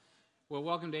Well,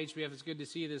 welcome to HBF. It's good to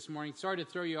see you this morning. Sorry to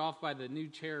throw you off by the new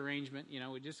chair arrangement. You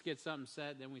know, we just get something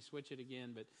set, then we switch it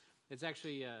again. But it's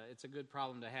actually it's a good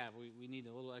problem to have. We need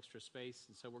a little extra space,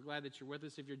 and so we're glad that you're with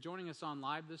us. If you're joining us on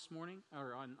live this morning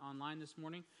or online this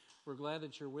morning, we're glad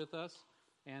that you're with us,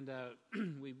 and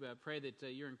we pray that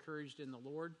you're encouraged in the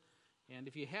Lord. And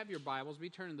if you have your Bibles, we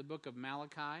turn to the book of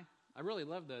Malachi. I really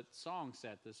love the song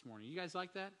set this morning. You guys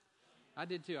like that? I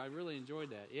did too. I really enjoyed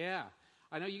that. Yeah.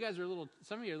 I know you guys are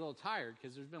some of you are a little tired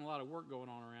because there's been a lot of work going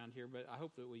on around here, but I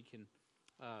hope that we can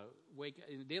wake.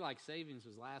 Daylight savings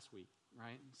was last week,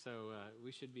 right? So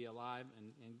we should be alive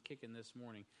and kicking this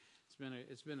morning.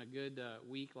 It's been a good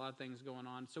week, a lot of things going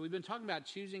on. So we've been talking about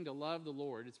choosing to love the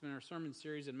Lord. It's been our sermon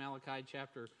series in Malachi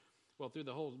through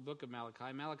the whole book of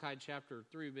Malachi. Malachi chapter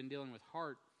 3, we've been dealing with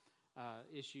heart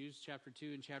issues, chapter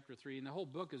 2 and chapter 3, and the whole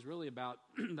book is really about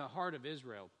the heart of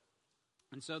Israel.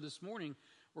 And so this morning,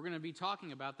 we're going to be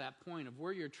talking about that point of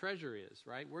where your treasure is,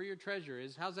 right? Where your treasure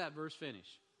is. How's that verse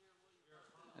finish?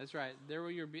 That's right. There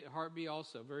will your heart be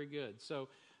also. Very good. So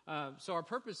our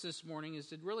purpose this morning is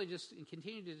to really just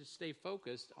continue to stay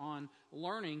focused on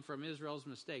learning from Israel's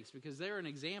mistakes, because they're an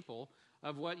example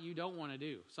of what you don't want to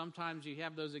do. Sometimes you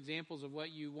have those examples of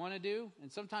what you want to do,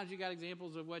 and sometimes you got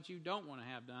examples of what you don't want to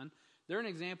have done. They're an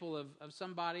example of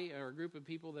somebody or a group of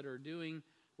people that are doing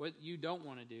what you don't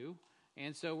want to do.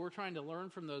 And so we're trying to learn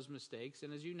from those mistakes.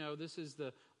 And as you know, this is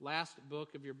the last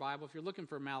book of your Bible. If you're looking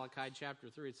for Malachi chapter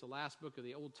 3, it's the last book of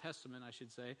the Old Testament, I should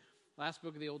say. Last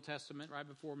book of the Old Testament, right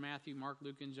before Matthew, Mark,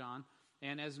 Luke, and John.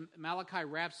 And as Malachi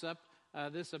wraps up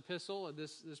this epistle,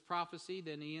 this prophecy,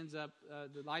 then he ends up,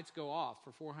 the lights go off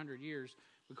for 400 years.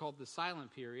 We call it the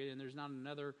silent period, and there's not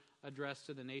another address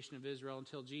to the nation of Israel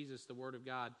until Jesus, the Word of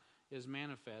God, is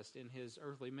manifest in his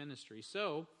earthly ministry.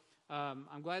 So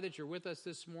I'm glad that you're with us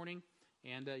this morning.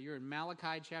 And you're in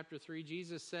Malachi chapter 3.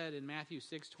 Jesus said in Matthew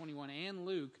 6:21 and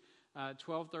Luke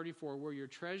 12:34, where your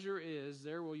treasure is,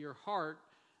 there will your heart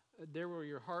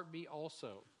be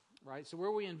also. Right? So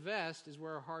where we invest is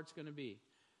where our heart's going to be.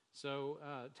 So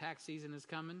tax season is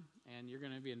coming, and you're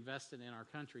going to be invested in our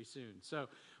country soon. So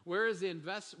where is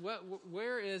investments?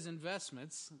 Where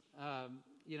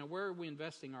are we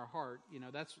investing our heart?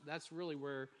 That's really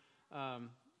where.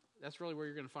 That's really where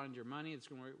you're going to find your money. It's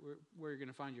where you're going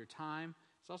to find your time.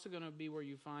 It's also going to be where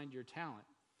you find your talent.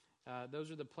 Those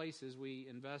are the places we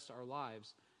invest our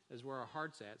lives, is where our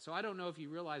heart's at. So I don't know if you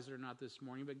realize it or not this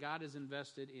morning, but God has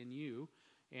invested in you.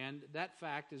 And that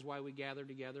fact is why we gather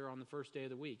together on the first day of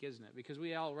the week, isn't it? Because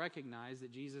we all recognize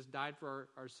that Jesus died for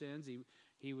our sins.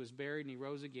 He was buried and he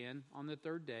rose again on the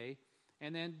third day.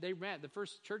 And then they met. The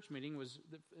first church meeting was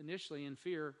initially in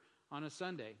fear on a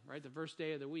Sunday, right? The first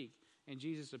day of the week. And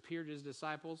Jesus appeared to his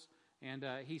disciples, and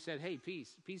he said, hey,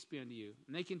 peace be unto you.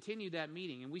 And they continued that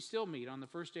meeting, and we still meet on the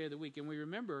first day of the week. And we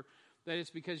remember that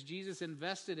it's because Jesus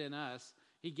invested in us.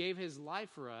 He gave his life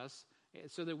for us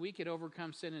so that we could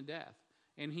overcome sin and death.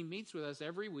 And he meets with us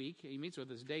every week. He meets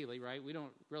with us daily, right? We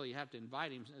don't really have to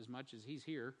invite him as much as he's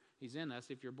here. He's in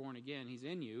us. If you're born again, he's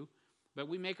in you. But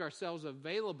we make ourselves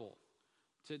available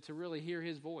to really hear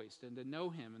his voice and to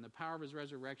know him and the power of his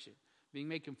resurrection. Being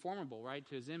made conformable, right,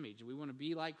 to his image. We want to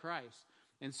be like Christ.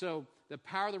 And so the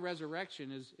power of the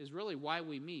resurrection is really why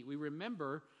we meet. We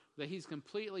remember that he's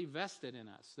completely vested in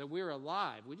us, that we're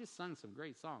alive. We just sung some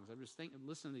great songs. I'm just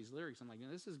listening to these lyrics. I'm like,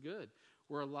 this is good.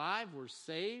 We're alive. We're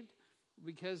saved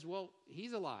because,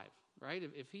 he's alive, right?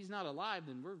 If he's not alive,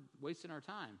 then we're wasting our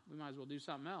time. We might as well do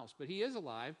something else. But he is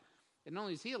alive. And not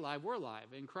only is he alive, we're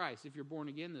alive in Christ if you're born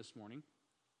again this morning.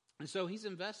 And so he's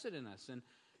invested in us.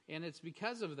 And it's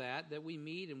because of that we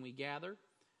meet and we gather.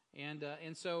 And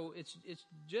so it's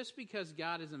just because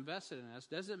God is invested in us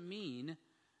doesn't mean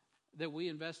that we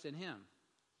invest in him,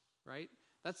 right?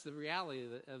 That's the reality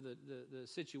of the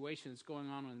situation that's going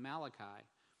on with Malachi.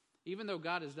 Even though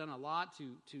God has done a lot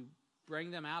to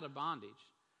bring them out of bondage,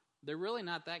 they're really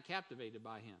not that captivated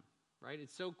by him, right?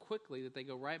 It's so quickly that they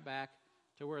go right back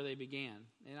to where they began.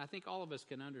 And I think all of us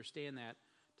can understand that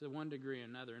to one degree or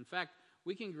another. In fact,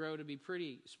 we can grow to be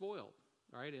pretty spoiled,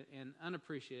 right, and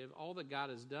unappreciative, all that God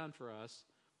has done for us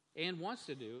and wants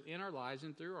to do in our lives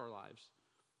and through our lives.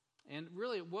 And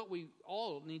really what we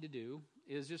all need to do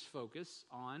is just focus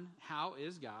on how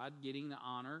is God getting the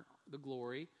honor, the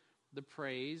glory, the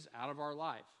praise out of our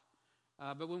life.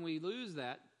 But when we lose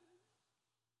that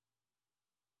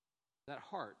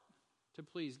heart to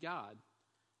please God,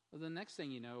 well, the next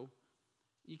thing you know,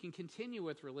 you can continue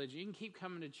with religion. You can keep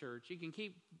coming to church. You can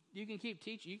keep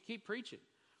teaching. You can keep preaching.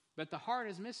 But the heart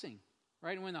is missing,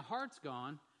 right? And when the heart's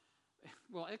gone,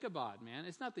 Ichabod, man.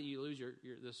 It's not that you lose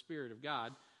the Spirit of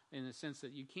God. in the sense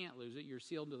that you can't lose it. You're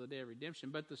sealed to the day of redemption.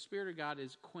 But the Spirit of God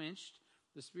is quenched.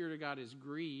 The Spirit of God is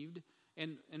grieved.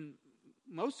 And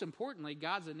most importantly,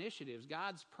 God's initiatives,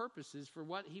 God's purposes for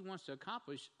what he wants to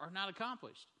accomplish are not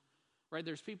accomplished. Right?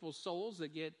 There's people's souls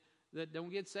that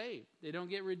don't get saved. They don't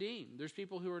get redeemed. There's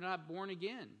people who are not born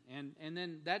again. And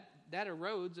then that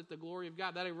erodes at the glory of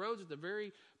God. That erodes at the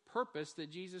very purpose that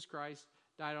Jesus Christ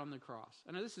died on the cross.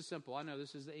 I know this is simple. I know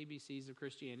this is the ABCs of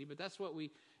Christianity, but that's what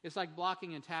it's like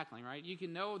blocking and tackling, right? You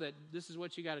can know that this is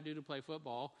what you got to do to play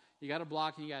football. You got to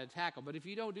block and you got to tackle. But if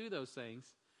you don't do those things,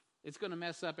 it's going to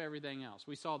mess up everything else.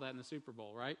 We saw that in the Super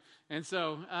Bowl, right? And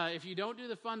so if you don't do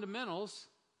the fundamentals,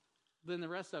 then the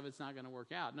rest of it's not going to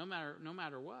work out, no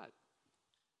matter what.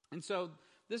 And so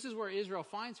this is where Israel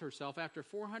finds herself after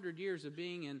 400 years of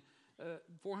being in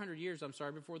 400 years,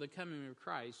 before the coming of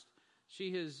Christ.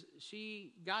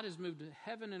 God has moved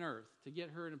heaven and earth to get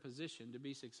her in a position to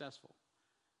be successful.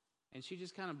 And she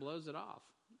just kind of blows it off.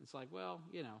 It's like, well,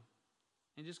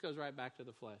 and just goes right back to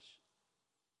the flesh.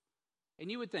 And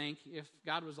you would think if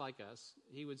God was like us,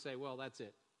 he would say, well, that's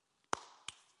it.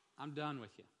 I'm done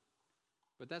with you.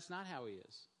 But that's not how he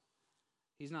is.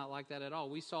 He's not like that at all.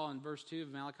 We saw in verse 2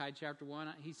 of Malachi chapter 1,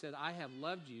 he said, I have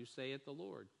loved you, saith the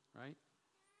Lord, right?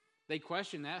 They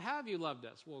question that. How have you loved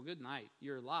us? Well, good night.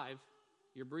 You're alive.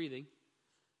 You're breathing.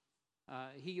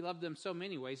 He loved them so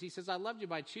many ways. He says, I loved you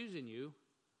by choosing you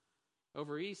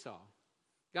over Esau.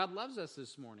 God loves us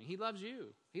this morning. He loves you.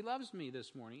 He loves me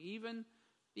this morning. Even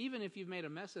if you've made a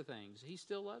mess of things, he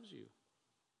still loves you.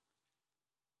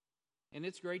 And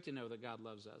it's great to know that God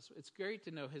loves us. It's great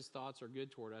to know his thoughts are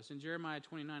good toward us. In Jeremiah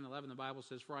 29:11, the Bible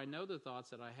says, For I know the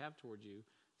thoughts that I have toward you,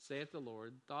 saith the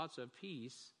Lord, thoughts of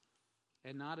peace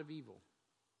and not of evil,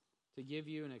 to give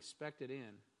you an expected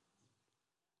end.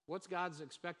 What's God's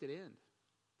expected end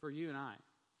for you and I?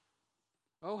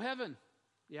 Oh, heaven.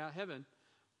 Yeah, heaven.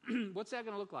 What's that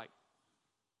going to look like?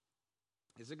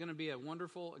 Is it going to be a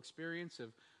wonderful experience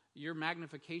of your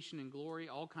magnification and glory,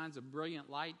 all kinds of brilliant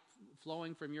light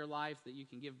flowing from your life that you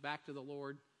can give back to the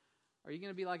Lord? Are you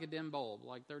going to be like a dim bulb,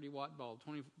 like 30-watt bulb,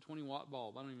 20-watt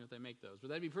bulb? I don't even know if they make those, but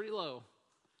that'd be pretty low.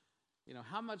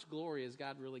 How much glory is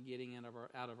God really getting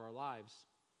out of our lives?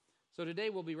 So today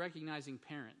we'll be recognizing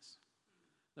parents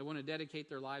that want to dedicate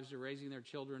their lives to raising their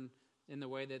children in the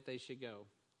way that they should go.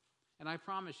 And I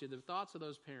promise you, the thoughts of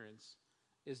those parents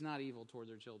is not evil toward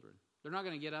their children. They're not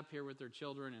going to get up here with their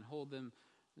children and hold them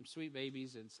sweet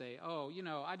babies and say, oh,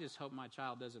 I just hope my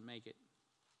child doesn't make it.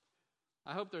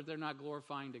 I hope that they're not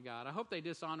glorifying to God. I hope they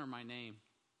dishonor my name.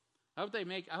 I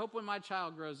hope when my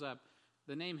child grows up,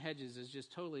 the name Hedges is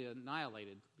just totally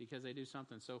annihilated because they do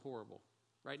something so horrible,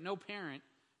 right? No parent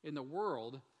in the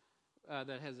world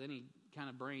that has any kind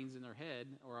of brains in their head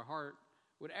or a heart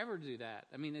would ever do that.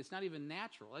 I mean, it's not even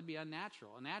natural. That'd be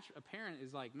unnatural. A parent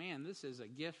is like, man, this is a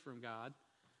gift from God.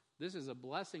 This is a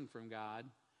blessing from God.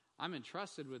 I'm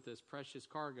entrusted with this precious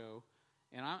cargo,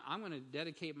 and I'm going to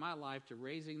dedicate my life to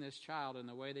raising this child in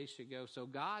the way they should go so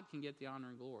God can get the honor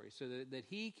and glory, so that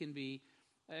he can be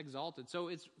exalted. So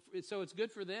it's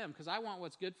good for them because I want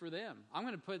what's good for them. I'm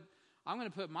going to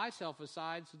put myself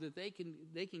aside so that they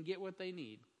can get what they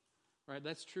need. Right?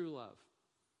 That's true love.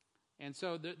 And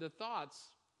so the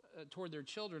thoughts toward their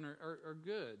children are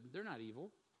good. They're not evil.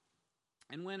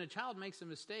 And when a child makes a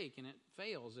mistake and it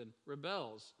fails and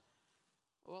rebels,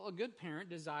 well, a good parent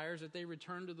desires that they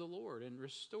return to the Lord and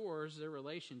restores their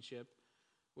relationship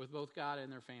with both God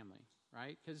and their family,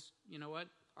 right? Because you know what?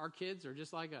 Our kids are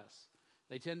just like us.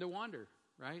 They tend to wander,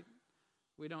 right?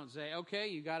 We don't say, okay,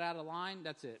 you got out of line,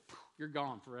 that's it. You're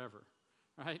gone forever,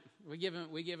 right? We give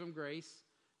them grace,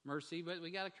 mercy, but we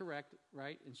got to correct,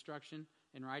 right? Instruction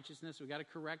and righteousness. We got to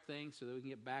correct things so that we can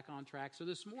get back on track. So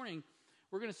this morning,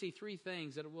 we're going to see three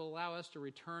things that will allow us to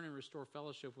return and restore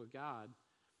fellowship with God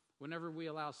whenever we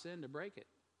allow sin to break it.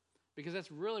 Because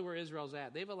that's really where Israel's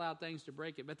at. They've allowed things to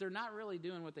break it, but they're not really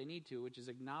doing what they need to, which is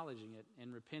acknowledging it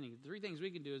and repenting. The three things we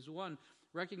can do is, one,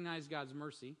 recognize God's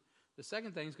mercy. The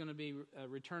second thing is going to be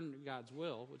return to God's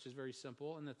will, which is very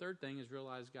simple. And the third thing is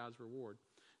realize God's reward.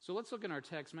 So let's look in our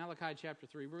text, Malachi chapter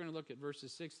 3. We're going to look at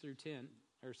verses 6 through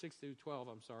 12,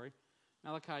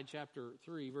 Malachi chapter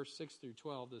 3, verse 6 through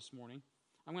 12 this morning.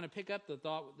 I'm going to pick up the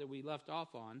thought that we left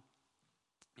off on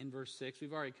in verse 6.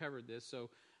 We've already covered this, so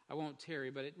I won't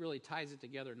tarry, but it really ties it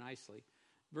together nicely.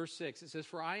 Verse 6, it says,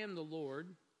 For I am the Lord,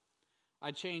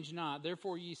 I change not.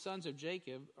 Therefore ye sons of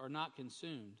Jacob are not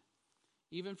consumed.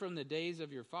 Even from the days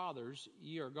of your fathers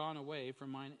ye are gone away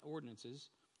from mine ordinances,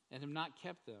 and have not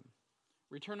kept them.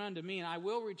 Return unto me, and I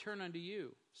will return unto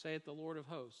you, saith the Lord of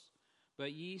hosts.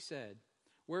 But ye said,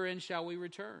 Wherein shall we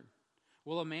return?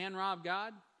 Will a man rob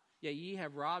God? Yet ye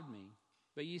have robbed me.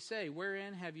 But ye say,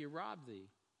 wherein have ye robbed thee?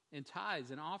 In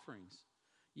tithes and offerings.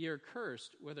 Ye are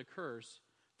cursed with a curse,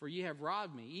 for ye have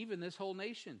robbed me, even this whole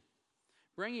nation.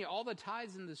 Bring ye all the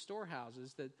tithes into the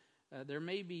storehouses, that there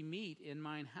may be meat in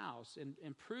mine house.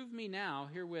 And prove me now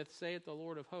herewith, saith the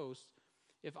Lord of hosts,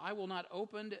 if I will not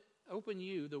open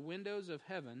you the windows of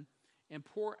heaven, and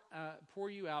pour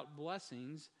you out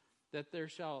blessings, that there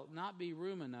shall not be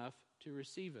room enough to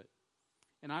receive it.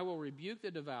 And I will rebuke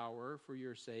the devourer for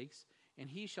your sakes, and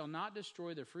he shall not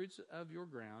destroy the fruits of your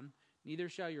ground, neither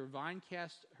shall your vine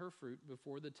cast her fruit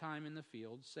before the time in the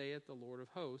field, saith the Lord of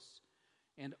hosts.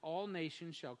 And all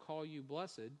nations shall call you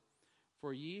blessed,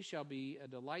 for ye shall be a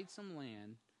delightsome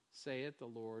land, saith the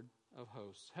Lord of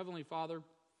hosts. Heavenly Father,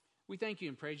 we thank you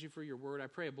and praise you for your word. I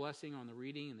pray a blessing on the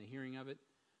reading and the hearing of it.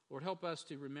 Lord, help us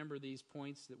to remember these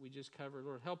points that we just covered.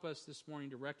 Lord, help us this morning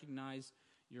to recognize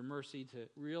your mercy, to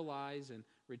realize and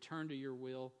return to your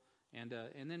will, and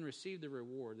then receive the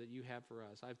reward that you have for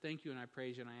us. I thank you and I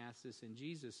praise you, and I ask this in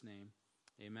Jesus' name.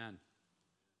 Amen.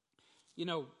 You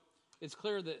know, it's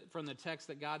clear that from the text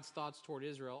that God's thoughts toward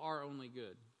Israel are only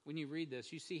good. When you read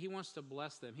this, you see he wants to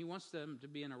bless them. He wants them to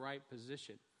be in a right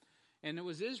position. And it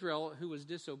was Israel who was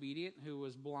disobedient, who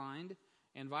was blind,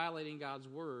 and violating God's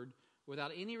word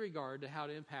without any regard to how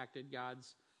it impacted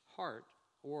God's heart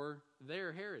or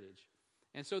their heritage.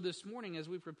 And so this morning, as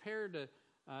we prepare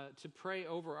to pray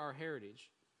over our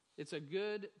heritage, it's a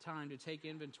good time to take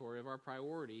inventory of our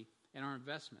priority and our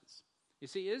investments. You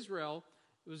see, Israel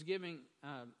was giving,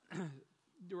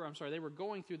 they were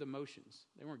going through the motions.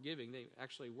 They weren't giving. They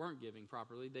actually weren't giving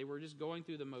properly. They were just going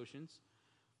through the motions.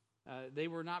 They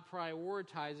were not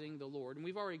prioritizing the Lord. And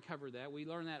we've already covered that. We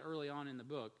learned that early on in the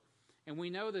book. And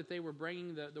we know that they were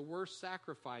bringing the worst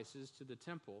sacrifices to the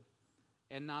temple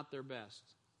and not their best.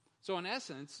 So in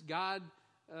essence,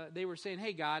 they were saying,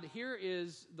 hey, God, here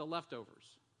is the leftovers,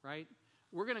 right?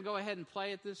 We're going to go ahead and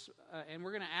play at this, and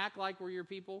we're going to act like we're your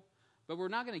people, but we're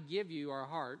not going to give you our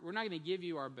heart. We're not going to give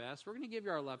you our best. We're going to give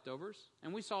you our leftovers.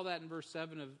 And we saw that in verse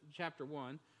 7 of chapter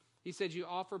 1. He said, you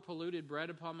offer polluted bread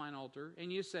upon mine altar,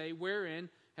 and you say, wherein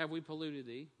have we polluted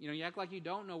thee? You know, you act like you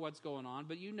don't know what's going on,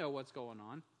 but you know what's going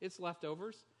on. It's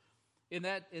leftovers. In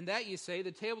that you say,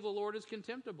 the table of the Lord is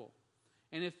contemptible.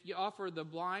 And if you offer the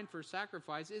blind for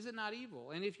sacrifice, is it not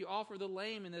evil? And if you offer the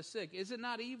lame and the sick, is it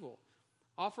not evil?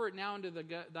 Offer it now unto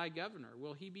thy governor.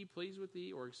 Will he be pleased with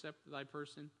thee, or accept thy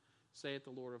person, saith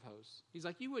the Lord of hosts? He's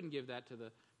like, you wouldn't give that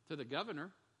to the governor.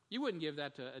 You wouldn't give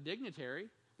that to a dignitary,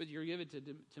 but you're give it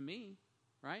to me,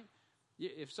 right?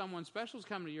 If someone special is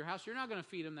coming to your house, you're not going to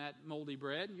feed him that moldy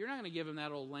bread. You're not going to give him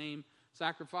that old lame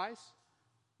sacrifice,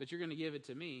 but you're going to give it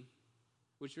to me,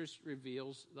 which just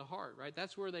reveals the heart, right?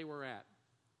 That's where they were at.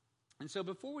 And so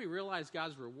before we realize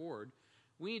God's reward,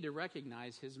 we need to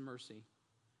recognize his mercy.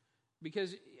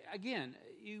 Because, again,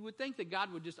 you would think that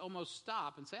God would just almost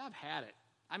stop and say, I've had it.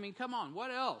 I mean, come on,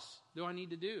 what else do I need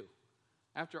to do?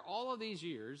 After all of these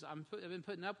years, I've been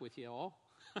putting up with you all.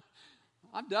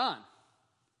 I'm done.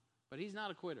 But he's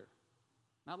not a quitter.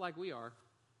 Not like we are.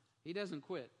 He doesn't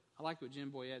quit. I like what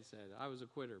Jim Boyette said. I was a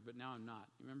quitter, but now I'm not.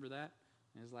 You remember that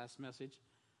in his last message?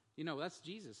 You know, that's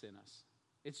Jesus in us.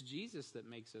 It's Jesus that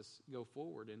makes us go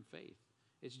forward in faith.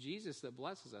 It's Jesus that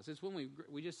blesses us. It's when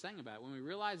we just sang about it. When we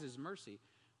realize his mercy,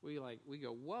 we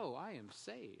go, whoa, I am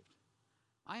saved.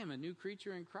 I am a new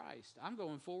creature in Christ. I'm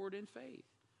going forward in faith.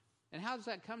 And how does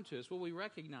that come to us? Well, we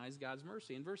recognize God's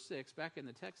mercy. In verse 6, back in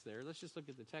the text there, let's just look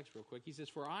at the text real quick. He says,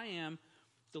 for I am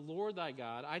the Lord thy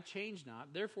God, I change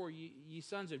not. Therefore ye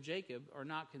sons of Jacob are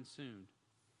not consumed.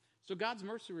 So God's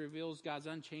mercy reveals God's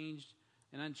unchanged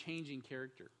and unchanging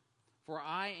character. For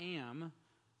I am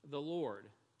the Lord,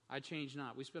 I change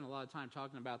not. We spend a lot of time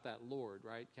talking about that Lord,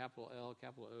 right? Capital L,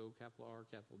 capital O, capital R,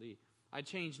 capital D. I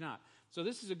change not. So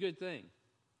this is a good thing,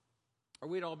 or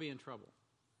we'd all be in trouble.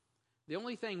 The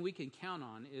only thing we can count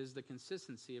on is the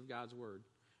consistency of God's word,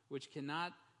 which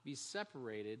cannot be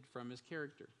separated from his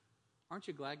character. Aren't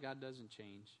you glad God doesn't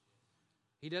change?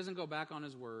 He doesn't go back on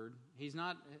his word. He's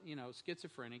not,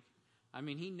 schizophrenic. I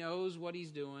mean, he knows what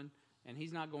he's doing, and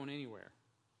he's not going anywhere.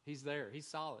 He's there. He's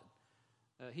solid.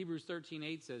 Hebrews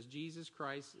 13:8 says, Jesus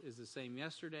Christ is the same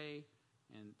yesterday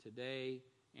and today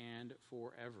and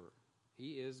forever.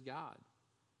 He is God.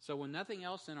 So when nothing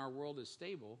else in our world is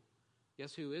stable,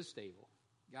 guess who is stable?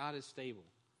 God is stable.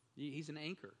 He's an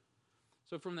anchor.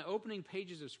 So from the opening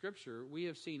pages of Scripture, we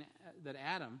have seen that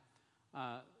Adam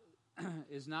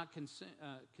is not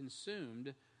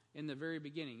consumed in the very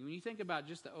beginning. When you think about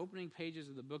just the opening pages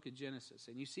of the book of Genesis,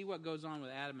 and you see what goes on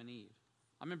with Adam and Eve.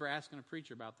 I remember asking a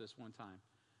preacher about this one time.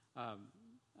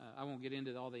 I won't get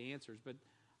into all the answers, but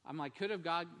I'm like, could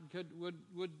God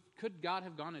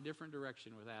have gone a different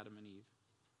direction with Adam and Eve?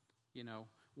 You know,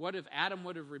 what if Adam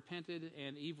would have repented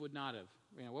and Eve would not have?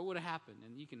 You know, what would have happened?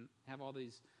 And you can have all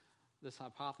this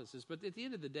hypothesis, but at the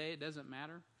end of the day, it doesn't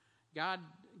matter. God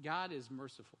is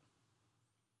merciful.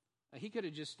 He could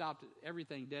have just stopped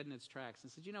everything dead in its tracks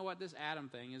and said, you know what, this Adam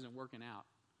thing isn't working out.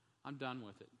 I'm done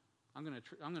with it. I'm going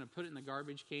to put it in the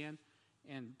garbage can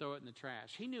and throw it in the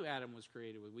trash. He knew Adam was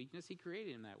created with weakness. He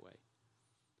created him that way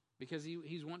because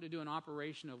he's wanting to do an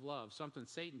operation of love, something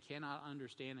Satan cannot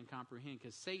understand and comprehend,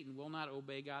 because Satan will not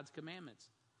obey God's commandments.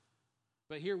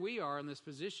 But here we are in this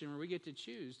position where we get to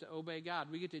choose to obey God.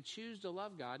 We get to choose to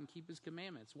love God and keep his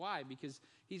commandments. Why? Because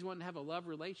he's wanting to have a love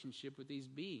relationship with these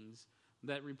beings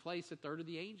that replace a third of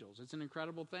the angels. It's an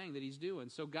incredible thing that he's doing.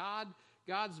 So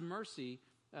God's mercy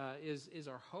is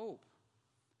our hope.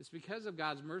 It's because of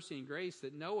God's mercy and grace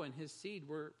that Noah and his seed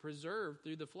were preserved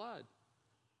through the flood.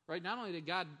 Right? Not only did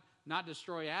God not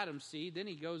destroy Adam's seed, then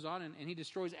he goes on and he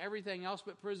destroys everything else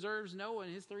but preserves Noah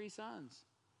and his 3 sons.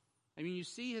 I mean, you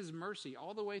see his mercy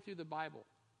all the way through the Bible.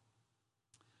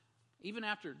 Even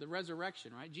after the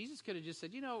resurrection, right? Jesus could have just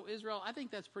said, you know, Israel, I think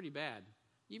that's pretty bad.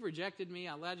 You've rejected me.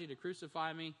 I allowed you to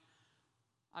crucify me.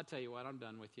 I'll tell you what, I'm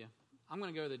done with you. I'm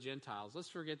going to go to the Gentiles. Let's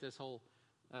forget this whole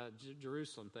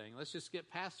Jerusalem thing. Let's just get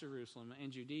past Jerusalem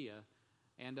and Judea,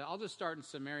 and I'll just start in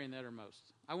Samaria and the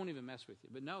uttermost. I won't even mess with you.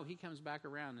 But no, he comes back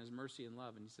around in his mercy and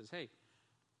love, and he says, hey,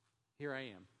 here I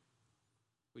am.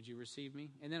 Would you receive me?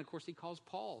 And then, of course, he calls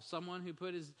Paul, someone who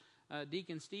put his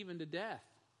deacon Stephen to death.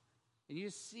 And you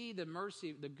see the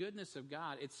mercy, the goodness of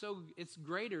God. It's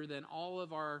greater than all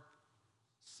of our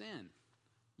sin.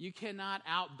 You cannot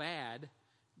out-bad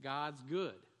God's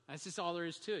good. That's just all there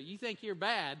is to it. You think you're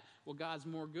bad, well, God's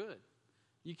more good.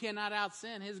 You cannot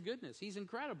out-sin his goodness. He's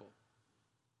incredible.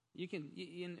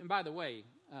 And by the way,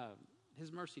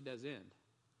 his mercy does end.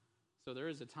 So there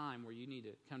is a time where you need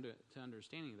to come to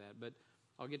understanding that, but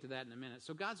I'll get to that in a minute.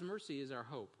 So God's mercy is our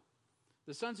hope.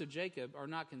 The sons of Jacob are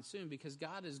not consumed because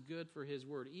God is good for his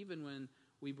word, even when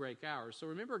we break ours. So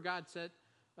remember, God said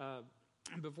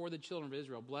before the children of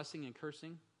Israel, blessing and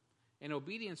cursing, and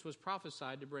obedience was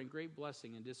prophesied to bring great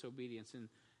blessing and disobedience. And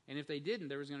if they didn't,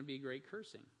 there was going to be great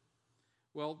cursing.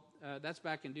 Well, that's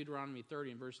back in Deuteronomy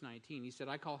 30 and verse 19. He said,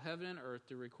 I call heaven and earth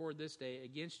to record this day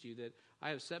against you that I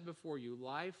have set before you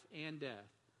life and death,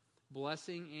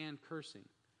 blessing and cursing.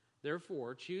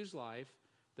 Therefore, choose life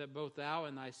that both thou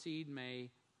and thy seed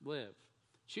may live.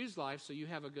 Choose life so you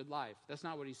have a good life. That's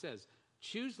not what he says.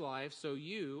 Choose life so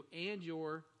you and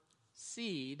your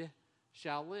seed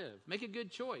shall live. Make a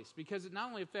good choice, because it not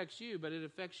only affects you, but it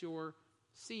affects your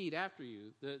seed after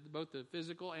you, both the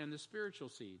physical and the spiritual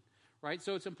seed. Right?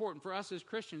 So it's important. For us as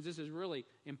Christians, this is really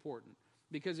important,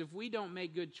 because if we don't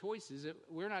make good choices,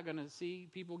 we're not going to see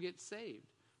people get saved.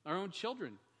 Our own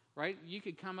children, right? You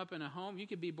could come up in a home, you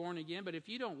could be born again, but if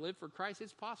you don't live for Christ,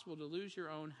 it's possible to lose your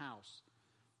own house.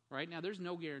 Right? Now, there's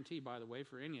no guarantee, by the way,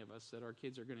 for any of us that our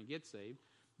kids are going to get saved.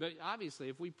 But obviously,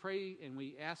 if we pray and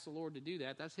we ask the Lord to do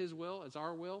that, that's his will, it's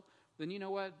our will, then you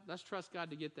know what? Let's trust God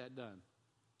to get that done.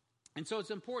 And so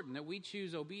it's important that we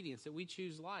choose obedience, that we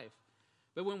choose life.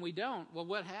 But when we don't, well,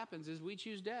 what happens is we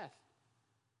choose death.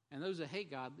 And those that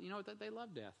hate God, you know what? They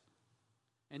love death.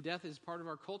 And death is part of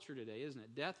our culture today, isn't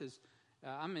it? Death is,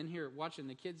 I'm in here watching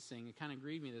the kids sing. It kind of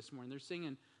grieved me this morning. They're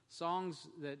singing songs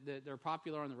that are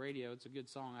popular on the radio. It's a good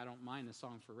song. I don't mind the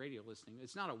song for radio listening.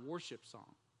 It's not a worship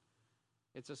song.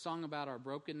 It's a song about our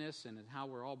brokenness and how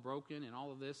we're all broken and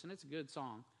all of this, and it's a good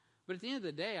song. But at the end of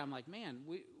the day, I'm like, man,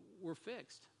 we're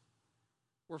fixed.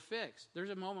 We're fixed. There's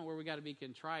a moment where we got to be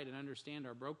contrite and understand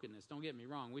our brokenness. Don't get me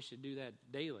wrong. We should do that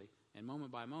daily and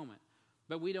moment by moment.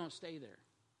 But we don't stay there,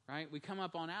 right? We come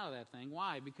up on out of that thing.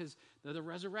 Why? Because of the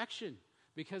resurrection,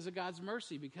 because of God's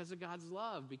mercy, because of God's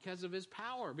love, because of his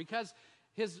power, because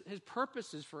his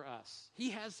purposes for us. He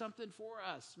has something for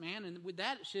us, man, and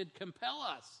that should compel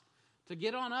us to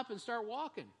get on up and start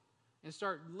walking and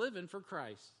start living for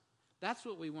Christ. That's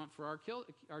what we want for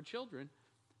our children.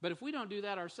 But if we don't do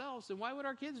that ourselves, then why would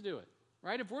our kids do it?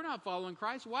 Right? If we're not following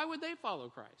Christ, why would they follow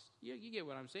Christ? You get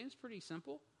what I'm saying? It's pretty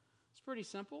simple. It's pretty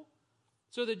simple.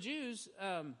 So the Jews,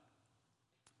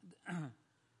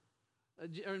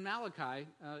 in Malachi,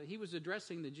 he was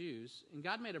addressing the Jews, and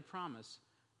God made a promise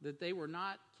that they were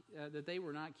not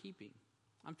keeping.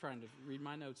 I'm trying to read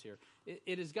my notes here.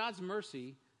 It is God's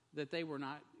mercy that they were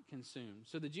not consumed.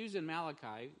 So the Jews in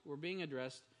Malachi were being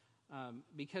addressed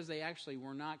because they actually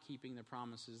were not keeping the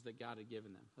promises that God had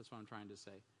given them. That's what I'm trying to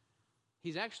say.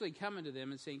 He's actually coming to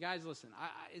them and saying, guys, listen,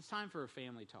 it's time for a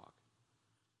family talk.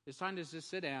 It's time to just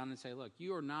sit down and say, look,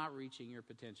 you are not reaching your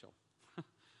potential.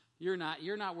 You're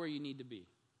not where you need to be.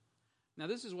 Now,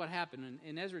 this is what happened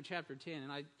in Ezra chapter 10,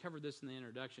 and I covered this in the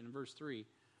introduction, in verse 3.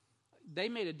 They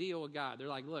made a deal with God. They're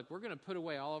like, look, we're going to put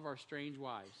away all of our strange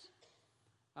wives.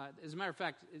 As a matter of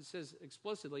fact, it says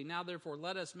explicitly, now therefore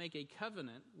let us make a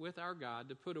covenant with our God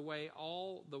to put away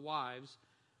all the wives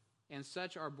and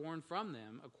such are born from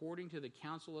them, according to the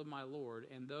counsel of my Lord,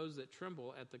 and those that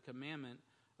tremble at the commandment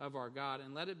of our God,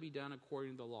 and let it be done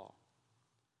according to the law.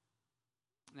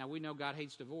 Now, we know God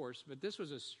hates divorce, but this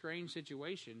was a strange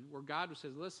situation where God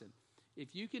says, listen,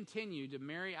 if you continue to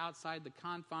marry outside the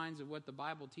confines of what the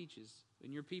Bible teaches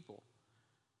in your people,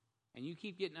 and you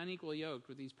keep getting unequally yoked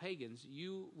with these pagans,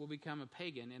 you will become a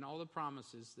pagan, and all the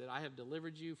promises that I have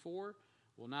delivered you for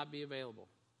will not be available.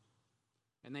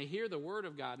 And they hear the word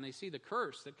of God, and they see the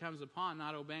curse that comes upon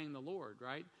not obeying the Lord,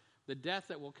 right? The death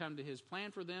that will come to his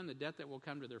plan for them, the death that will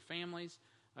come to their families,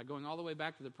 going all the way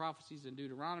back to the prophecies in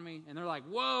Deuteronomy. And they're like,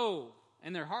 whoa!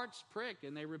 And their hearts prick,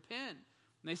 and they repent.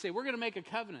 And they say, we're going to make a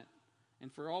covenant.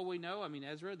 And for all we know, I mean,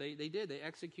 Ezra, they did. They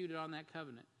executed on that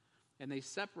covenant. And they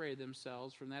separated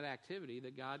themselves from that activity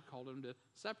that God called them to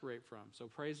separate from. So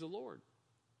praise the Lord.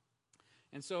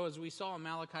 And so as we saw in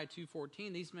Malachi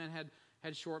 2:14, these men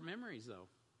had short memories, though.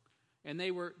 And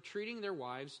they were treating their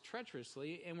wives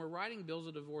treacherously and were writing bills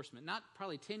of divorcement, not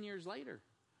probably 10 years later.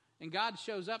 And God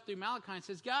shows up through Malachi and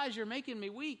says, guys, you're making me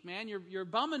weak, man. You're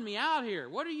bumming me out here.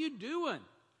 What are you doing?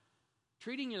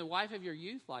 Treating the wife of your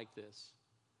youth like this.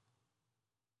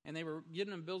 And they were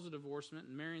giving them bills of divorcement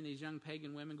and marrying these young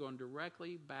pagan women, going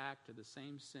directly back to the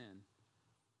same sin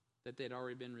that they'd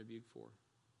already been rebuked for.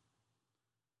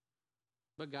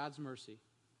 But God's mercy.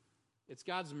 It's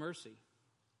God's mercy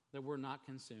that we're not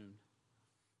consumed.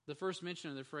 The first mention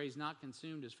of the phrase not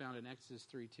consumed is found in Exodus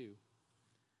 3:2.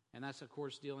 And that's, of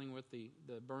course, dealing with the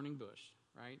burning bush,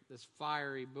 right? This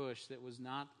fiery bush that was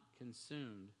not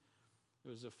consumed.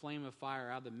 There was a flame of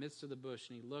fire out of the midst of the bush,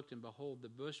 and he looked, and behold, the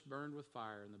bush burned with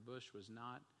fire, and the bush was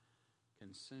not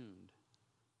consumed.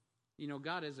 You know,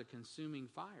 God is a consuming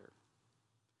fire.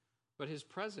 But his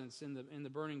presence in the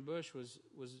burning bush was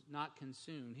not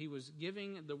consumed. He was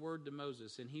giving the word to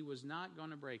Moses, and he was not going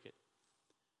to break it.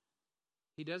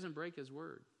 He doesn't break his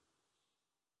word.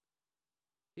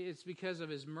 It's because of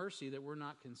his mercy that we're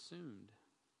not consumed.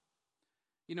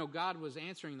 You know, God was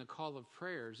answering the call of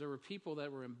prayers. There were people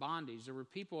that were in bondage. There were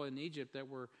people in Egypt that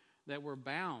were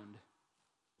bound.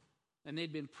 And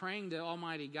they'd been praying to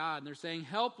Almighty God. And they're saying,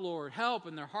 help, Lord, help.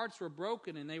 And their hearts were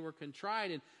broken and they were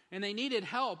contrite. And they needed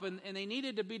help and they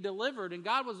needed to be delivered. And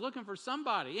God was looking for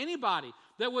somebody, anybody,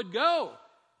 that would go.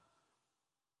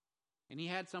 And he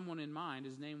had someone in mind.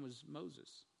 His name was Moses.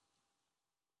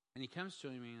 And he comes to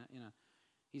him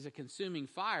he's a consuming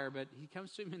fire, but he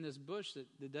comes to him in this bush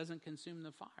that doesn't consume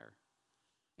the fire.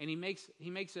 And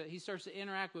he starts to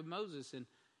interact with Moses. And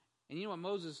you know what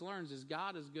Moses learns is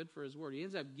God is good for his word. He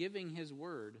ends up giving his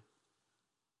word,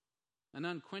 an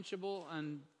unquenchable,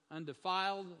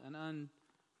 undefiled, an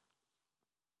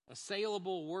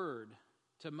unassailable word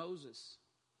to Moses.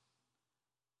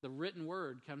 The written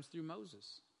word comes through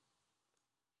Moses,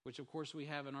 which of course we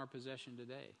have in our possession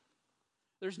today.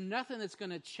 There's nothing that's going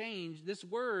to change. This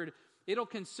word, it'll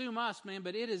consume us, man,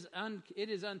 but it is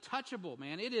untouchable,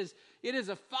 man. It is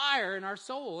a fire in our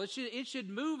soul. It should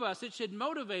move us. It should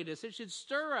motivate us. It should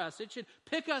stir us. It should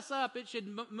pick us up. It should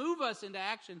move us into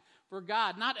action for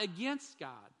God, not against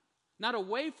God, not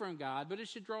away from God, but it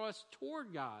should draw us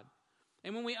toward God.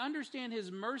 And when we understand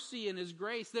his mercy and his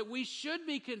grace, that we should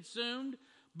be consumed,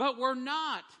 but we're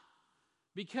not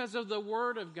because of the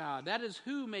word of God. That is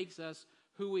who makes us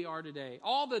who we are today.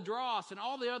 All the dross and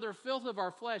all the other filth of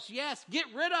our flesh, yes, get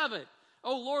rid of it.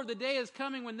 Oh Lord, the day is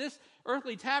coming when this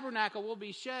earthly tabernacle will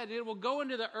be shed. It will go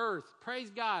into the earth.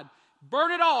 Praise God.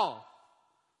 Burn it all.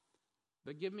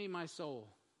 But give me my soul,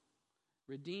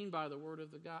 redeemed by the word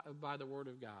of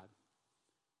God.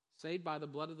 Saved by the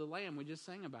blood of the Lamb. We just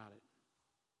sang about it.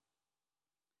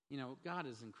 You know, God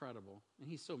is incredible, and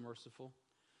he's so merciful.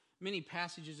 Many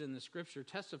passages in the scripture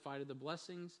testify to the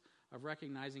blessings of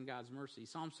recognizing God's mercy.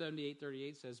 Psalm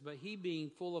 78:38 says, but he, being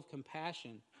full of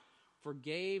compassion,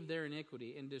 forgave their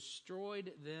iniquity and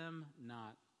destroyed them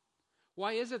not.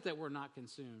 Why is it that we're not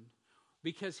consumed?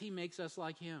 Because he makes us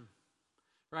like him,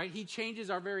 right? He changes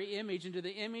our very image into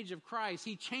the image of Christ.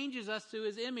 He changes us to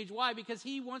his image. Why? Because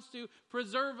he wants to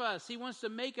preserve us. He wants to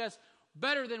make us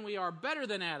better than we are, better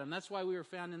than Adam. That's why we were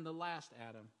found in the last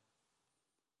Adam.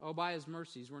 Oh, by his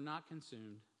mercies, we're not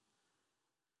consumed.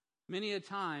 Many a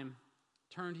time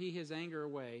turned he his anger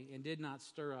away and did not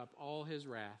stir up all his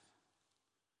wrath.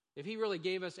 If he really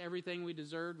gave us everything we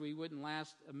deserved, we wouldn't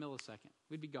last a millisecond.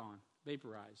 We'd be gone,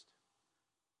 vaporized.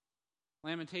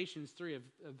 Lamentations 3,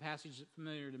 a passage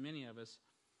familiar to many of us.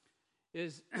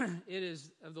 is it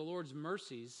is of the Lord's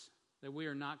mercies that we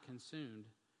are not consumed,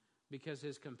 because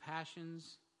his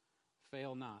compassions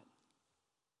fail not.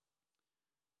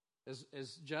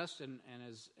 As just and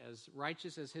as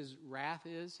righteous as his wrath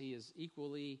is, he is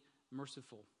equally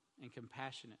merciful and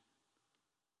compassionate.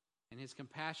 And his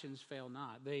compassions fail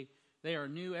not. They are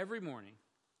new every morning.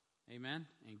 Amen?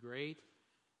 And great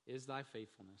is thy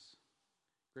faithfulness.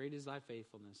 Great is thy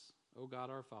faithfulness, O God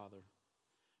our Father.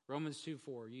 Romans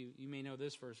 2:4. You may know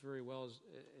this verse very well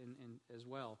as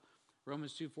well.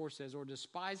 Romans 2:4 says, "Or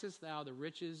despisest thou the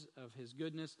riches of his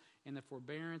goodness and the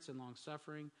forbearance and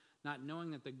long-suffering, not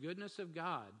knowing that the goodness of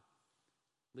God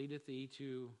leadeth thee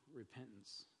to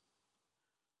repentance."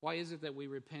 Why is it that we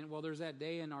repent? Well, there's that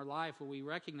day in our life where we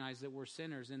recognize that we're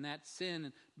sinners and that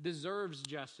sin deserves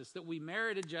justice, that we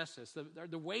merited justice.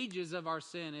 The wages of our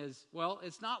sin is, well,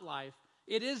 it's not life,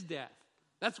 it is death.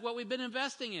 That's what we've been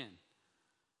investing in.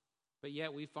 But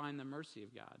yet we find the mercy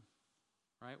of God,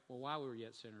 right? Well, while we were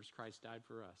yet sinners, Christ died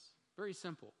for us. Very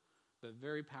simple, but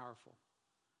very powerful.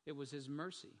 It was his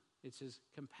mercy. It's his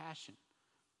compassion.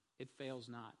 It fails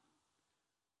not.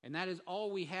 And that is all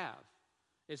we have.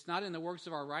 It's not in the works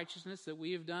of our righteousness that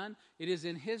we have done. It is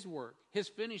in his work, his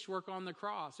finished work on the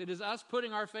cross. It is us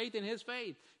putting our faith in his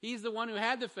faith. He's the one who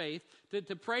had the faith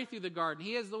to pray through the garden.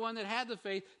 He is the one that had the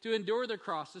faith to endure the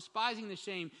cross, despising the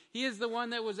shame. He is the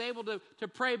one that was able to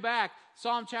pray back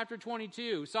Psalm chapter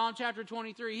 22, Psalm chapter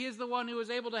 23. He is the one who was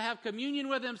able to have communion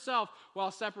with himself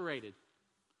while separated,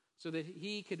 so that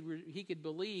he could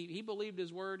believe. He believed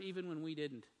his word even when we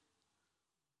didn't.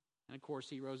 And of course,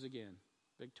 he rose again,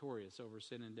 victorious over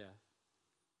sin and death.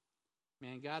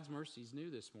 Man, God's mercy is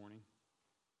new this morning.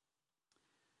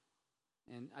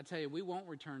 And I tell you, we won't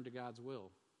return to God's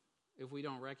will if we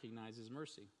don't recognize his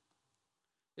mercy.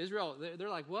 Israel, they're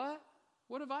like, what?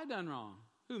 What have I done wrong?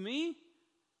 Who, me?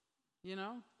 You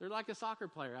know, they're like a soccer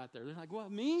player out there. They're like,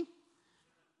 what, me?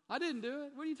 I didn't do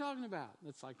it. What are you talking about?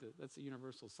 That's a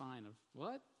universal sign of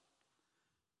what?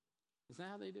 Is that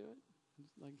how they do it?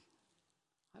 It's like,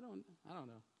 I don't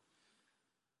know.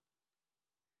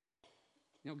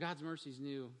 You know, God's mercy is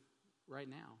new right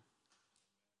now.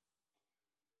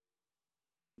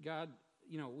 God,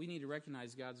 you know, we need to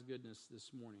recognize God's goodness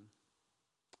this morning.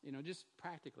 You know, just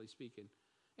practically speaking.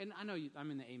 And I know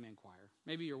I'm in the Amen choir.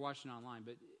 Maybe you're watching online,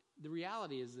 but the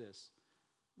reality is this.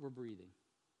 We're breathing,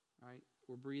 right?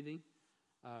 We're breathing.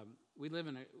 We live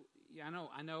in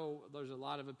I know there's a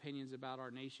lot of opinions about our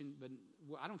nation, but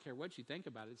I don't care what you think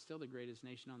about it. It's still the greatest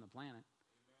nation on the planet.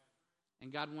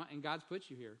 Amen. And God's put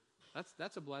you here.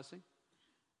 That's a blessing.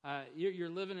 You're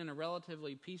living in a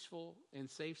relatively peaceful and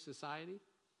safe society.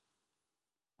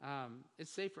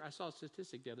 It's safer. I saw a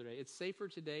statistic the other day. It's safer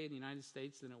today in the United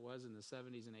States than it was in the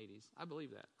 70s and 80s. I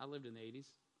believe that. I lived in the 80s,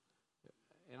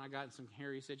 and I got in some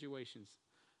hairy situations.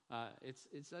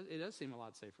 It does seem a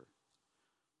lot safer.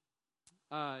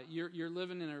 You're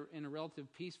living in a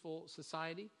relative peaceful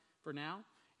society for now,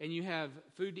 and you have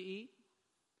food to eat,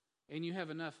 and you have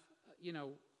enough,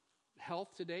 health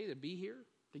today to be here,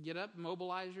 to get up,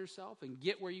 mobilize yourself, and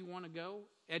get where you want to go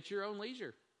at your own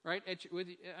leisure, right?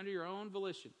 Under your own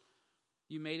volition.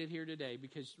 You made it here today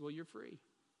because, well, you're free.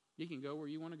 You can go where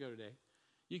you want to go today.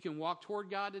 You can walk toward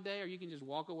God today, or you can just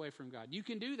walk away from God. You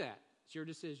can do that. It's your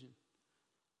decision.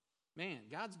 Man,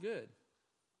 God's good.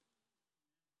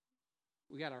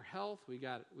 We got our health. We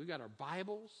got our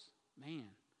Bibles. Man.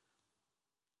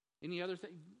 Any other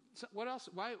thing? What else?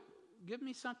 Why? Give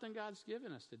me something God's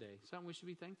given us today. Something we should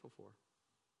be thankful for.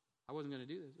 I wasn't going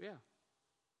to do this. Yeah.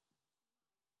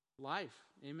 Life.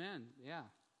 Amen. Yeah.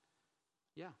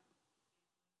 Yeah.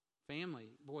 Family.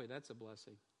 Boy, that's a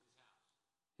blessing.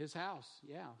 His house.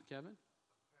 Yeah, Kevin.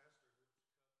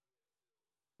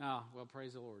 Oh, well,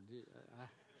 praise the Lord.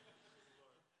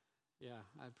 Yeah,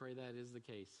 I pray that is the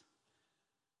case.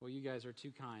 Well, you guys are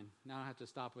too kind. Now I have to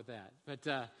stop with that. But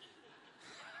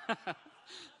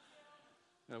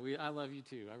I love you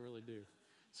too. I really do.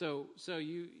 So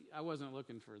I wasn't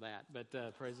looking for that, but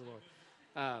praise the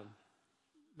Lord.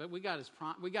 But we got his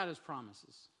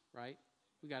promises, right?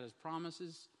 We got his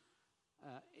promises.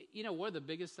 One of the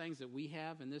biggest things that we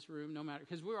have in this room, no matter,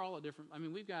 because we're all a different. I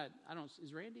mean, we've got.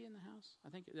 Is Randy in the house? I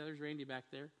think there's Randy back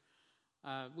there.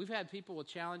 We've had people with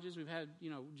challenges. We've had,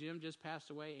 Jim just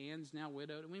passed away. Ann's now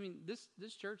widowed. I mean,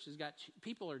 this church has got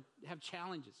people have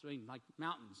challenges. I mean, like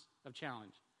mountains of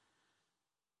challenge.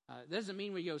 It doesn't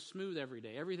mean we go smooth every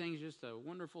day. Everything's just a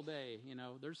wonderful day.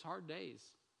 There's hard days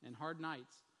and hard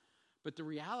nights. But the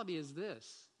reality is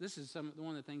this. This is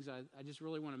one of the things I just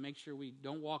really want to make sure we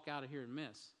don't walk out of here and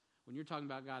miss. When you're talking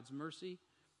about God's mercy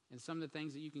and some of the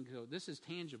things that you can go, this is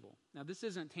tangible. Now, this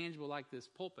isn't tangible like this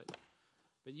pulpit.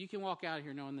 But you can walk out of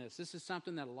here knowing this. This is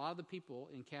something that a lot of the people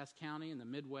in Cass County, in the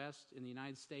Midwest, in the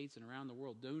United States, and around the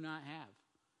world do not have.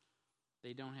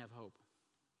 They don't have hope.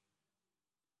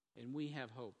 And we have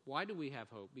hope. Why do we have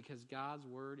hope? Because God's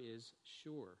word is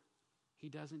sure. He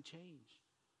doesn't change.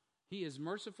 He is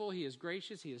merciful. He is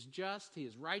gracious. He is just. He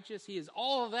is righteous. He is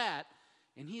all of that.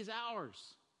 And He is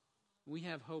ours. We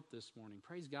have hope this morning.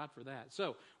 Praise God for that.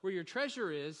 So, where your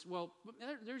treasure is, well,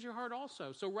 there's your heart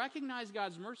also. So recognize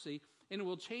God's mercy, and it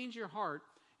will change your heart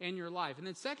and your life. And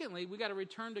then secondly, we got to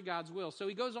return to God's will. So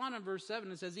he goes on in verse 7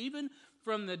 and says, even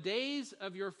from the days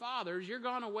of your fathers, you're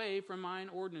gone away from mine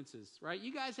ordinances. Right?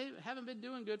 You guys haven't been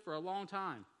doing good for a long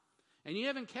time. And you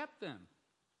haven't kept them.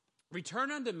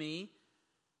 Return unto me.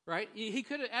 Right? He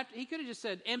could have just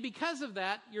said, and because of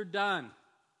that, you're done.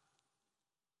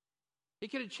 He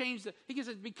could have changed it. He could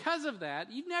have said, because of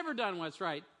that, you've never done what's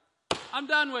right. I'm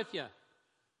done with you.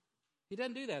 He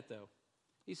doesn't do that, though.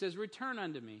 He says, return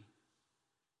unto me,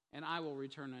 and I will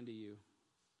return unto you,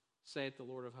 saith the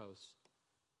Lord of hosts.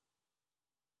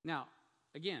 Now,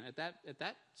 again, at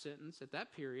that sentence, at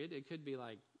that period, it could be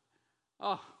like,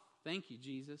 oh, thank you,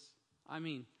 Jesus. I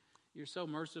mean, you're so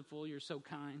merciful. You're so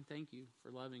kind. Thank you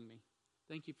for loving me.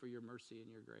 Thank you for your mercy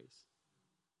and your grace.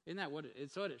 Isn't that what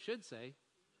it's what it should say?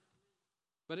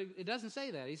 But it doesn't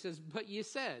say that. He says, but you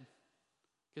said,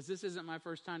 because this isn't my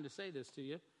first time to say this to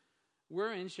you,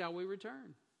 wherein shall we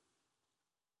return?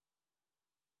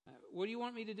 What do you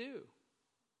want me to do?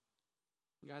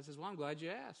 God says, well, I'm glad you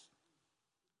asked.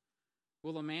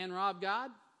 Will a man rob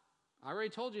God? I already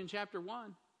told you in chapter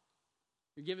 1.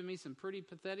 You're giving me some pretty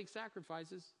pathetic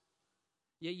sacrifices.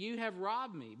 Yet you have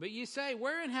robbed me. But you say,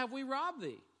 wherein have we robbed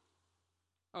thee?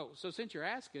 Oh, so since you're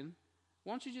asking,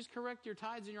 why don't you just correct your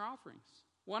tithes and your offerings?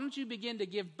 Why don't you begin to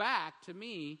give back to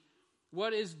me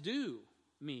what is due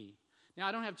me? Now,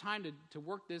 I don't have time to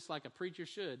work this like a preacher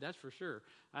should, that's for sure,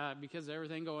 because of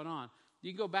everything going on.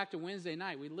 You can go back to Wednesday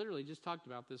night. We literally just talked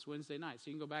about this Wednesday night. So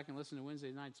you can go back and listen to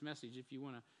Wednesday night's message if you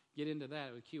want to get into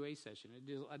that with QA session.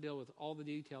 I deal with all the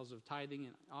details of tithing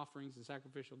and offerings and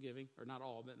sacrificial giving, or not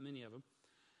all, but many of them.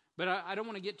 But I don't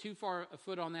want to get too far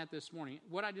afoot on that this morning.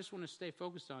 What I just want to stay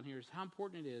focused on here is how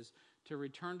important it is to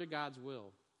return to God's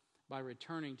will by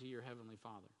returning to your Heavenly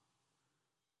Father.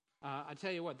 I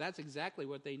tell you what, that's exactly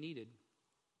what they needed.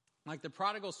 Like the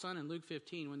prodigal son in Luke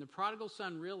 15, when the prodigal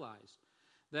son realized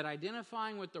that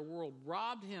identifying with the world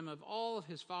robbed him of all of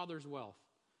his father's wealth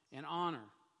and honor,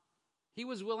 he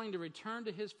was willing to return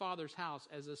to his father's house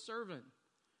as a servant.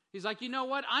 He's like, you know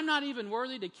what? I'm not even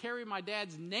worthy to carry my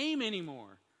dad's name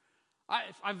anymore.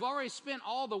 I've already spent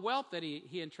all the wealth that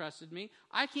he entrusted me.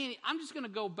 I'm just going to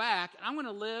go back, and I'm going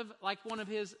to live like one of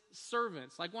his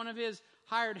servants, like one of his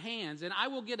hired hands, and I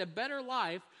will get a better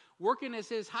life working as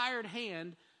his hired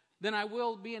hand than I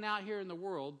will being out here in the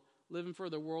world, living for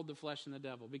the world, the flesh, and the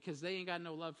devil, because they ain't got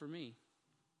no love for me.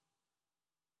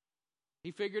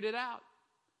 He figured it out,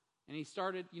 and he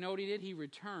started, you know what he did? He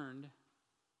returned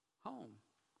home.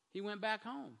 He went back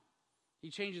home. He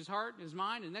changed his heart and his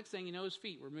mind, and next thing you know, his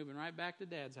feet were moving right back to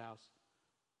Dad's house.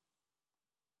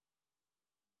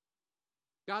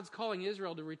 God's calling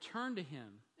Israel to return to Him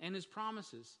and His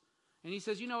promises. And He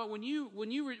says, you know what, when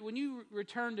you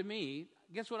return to me,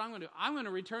 guess what I'm going to do? I'm going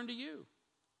to return to you.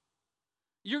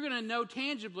 You're going to know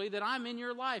tangibly that I'm in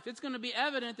your life. It's going to be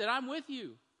evident that I'm with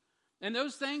you. And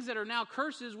those things that are now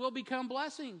curses will become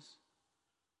blessings.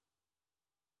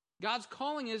 God's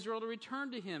calling Israel to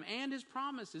return to Him and His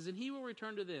promises, and He will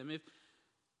return to them.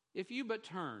 If you but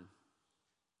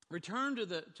return to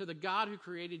the God who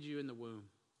created you in the womb.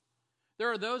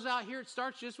 There are those out here, it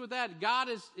starts just with that. God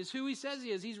is who He says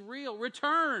He is. He's real.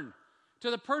 Return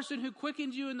to the person who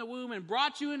quickened you in the womb and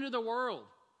brought you into the world.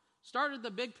 Started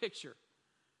the big picture.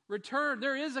 Return.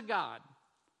 There is a God.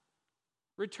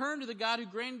 Return to the God who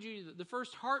granted you the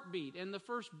first heartbeat and the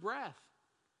first breath.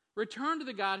 Return to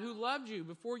the God who loved you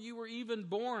before you were even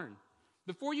born.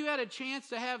 Before you had a chance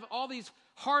to have all these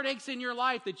heartaches in your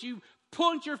life, that you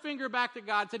point your finger back to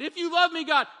God and said, if you love me,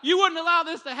 God, you wouldn't allow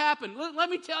this to happen. Let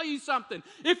me tell you something.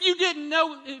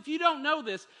 If you don't know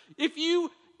this, if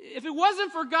it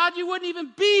wasn't for God, you wouldn't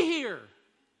even be here.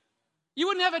 You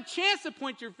wouldn't have a chance to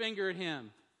point your finger at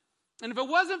Him. And if it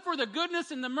wasn't for the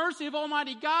goodness and the mercy of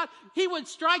Almighty God, He would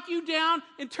strike you down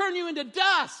and turn you into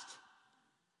dust.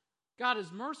 God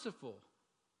is merciful.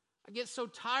 I get so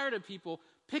tired of people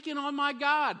picking on my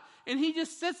God. And He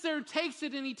just sits there and takes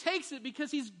it, and He takes it because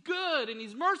He's good and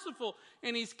He's merciful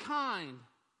and He's kind.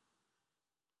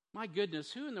 My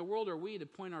goodness, who in the world are we to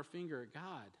point our finger at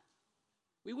God?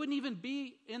 We wouldn't even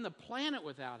be in the planet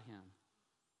without Him.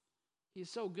 He's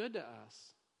so good to us.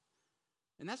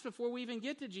 And that's before we even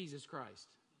get to Jesus Christ.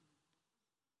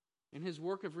 and his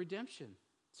work of redemption.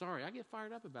 Sorry, I get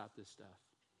fired up about this stuff.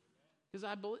 Because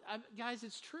I believe, guys,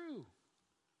 it's true.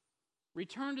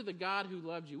 Return to the God who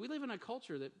loved you. We live in a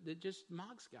culture that just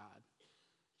mocks God.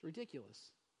 It's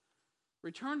ridiculous.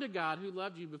 Return to God who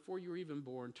loved you before you were even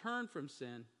born. Turn from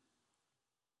sin.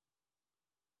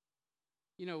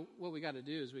 You know, what we got to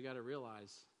do is we got to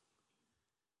realize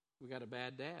we got a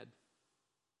bad dad.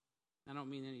 I don't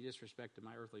mean any disrespect to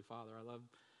my earthly father. I love,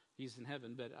 he's in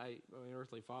heaven, but my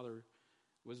earthly father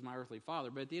was my earthly father.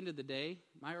 But at the end of the day,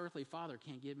 my earthly father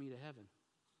can't get me to heaven.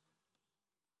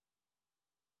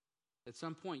 At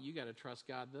some point, you got to trust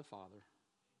God the Father.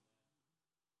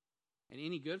 And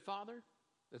any good father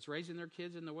that's raising their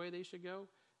kids in the way they should go,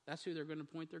 that's who they're going to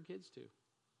point their kids to,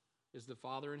 is the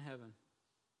Father in heaven.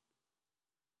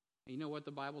 And you know what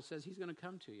the Bible says? He's going to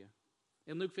come to you.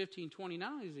 In Luke 15:20,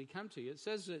 not only does he come to you, it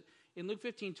says that in Luke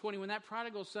 15:20, when that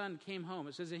prodigal son came home,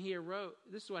 it says that he arose.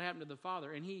 This is what happened to the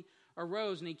father. And he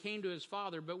arose and he came to his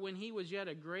father. But when he was yet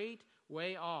a great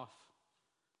way off,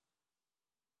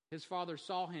 his father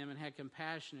saw him and had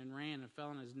compassion and ran and fell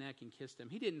on his neck and kissed him.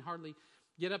 He didn't hardly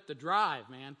get up the drive,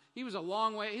 man. He was a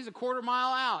long way. He's a quarter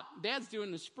mile out. Dad's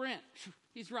doing the sprint.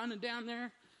 He's running down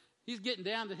there. He's getting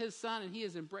down to his son, and he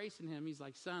is embracing him. He's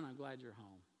like, son, I'm glad you're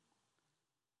home.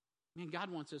 Man,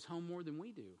 God wants us home more than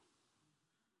we do.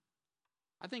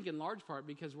 I think in large part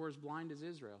because we're as blind as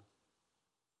Israel.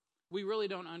 We really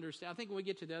don't understand. I think when we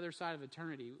get to the other side of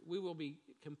eternity, we will be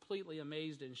completely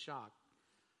amazed and shocked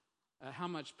at how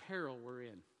much peril we're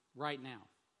in right now.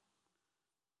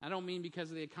 I don't mean because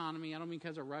of the economy. I don't mean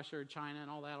because of Russia or China and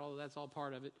all that's all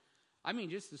part of it. I mean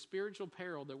just the spiritual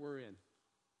peril that we're in.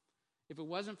 If it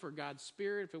wasn't for God's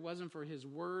Spirit, if it wasn't for His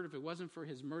Word, if it wasn't for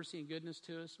His mercy and goodness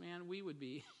to us, man, we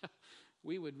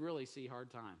would really see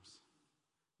hard times.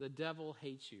 The devil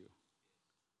hates you.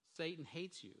 Satan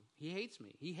hates you. He hates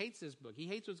me. He hates this book. He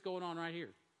hates what's going on right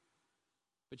here.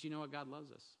 But you know what? God loves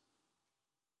us.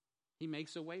 He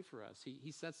makes a way for us.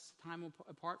 He sets time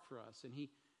apart for us. And He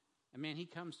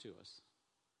comes to us.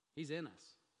 He's in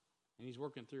us. And He's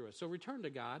working through us. So return to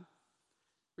God.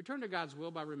 Return to God's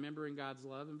will by remembering God's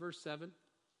love. In verse 7,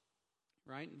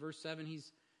 right? In verse 7,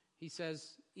 he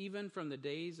says, even from the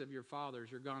days of your fathers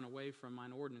you're gone away from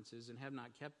mine ordinances and have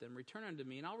not kept them. Return unto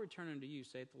me, and I'll return unto you,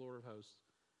 saith the Lord of hosts.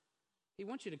 He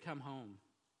wants you to come home.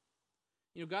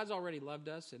 You know, God's already loved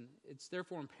us, and it's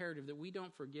therefore imperative that we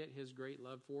don't forget His great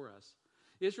love for us.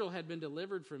 Israel had been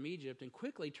delivered from Egypt and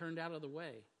quickly turned out of the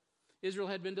way. Israel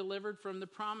had been delivered from the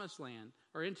promised land,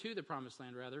 or into the promised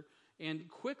land, rather, and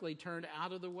quickly turned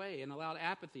out of the way and allowed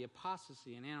apathy,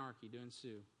 apostasy, and anarchy to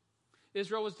ensue.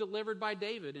 Israel was delivered by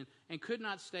David and could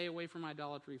not stay away from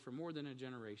idolatry for more than a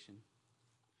generation.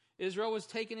 Israel was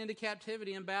taken into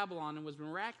captivity in Babylon and was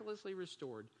miraculously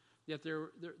restored, yet their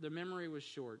memory was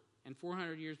short. And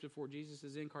 400 years before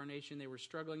Jesus' incarnation, they were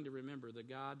struggling to remember the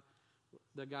God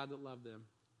that loved them.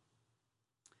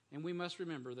 And we must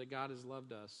remember that God has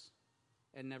loved us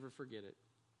and never forget it.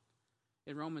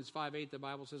 In Romans 5:8, the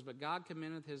Bible says, but God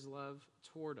commendeth His love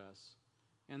toward us,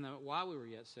 and that while we were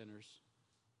yet sinners,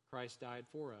 Christ died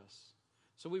for us.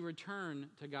 So we return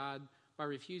to God by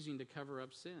refusing to cover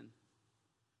up sin.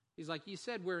 He's like, you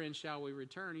said, wherein shall we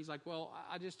return? He's like, well,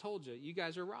 I just told you. You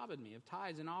guys are robbing me of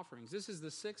tithes and offerings. This is the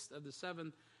 6th of the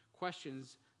 7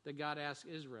 questions that God asked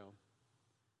Israel.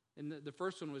 And the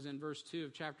first one was in verse 2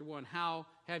 of chapter 1. How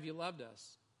have you loved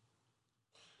us?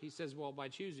 He says, well, by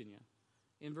choosing you.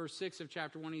 In verse 6 of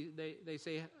chapter 1, they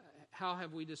say, how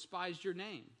have we despised your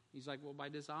name? He's like, well, by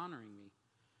dishonoring me.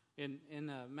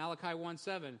 In Malachi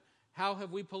 1:7, how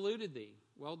have we polluted thee?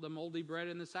 Well, the moldy bread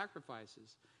and the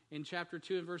sacrifices. In chapter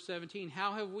 2 and verse 17,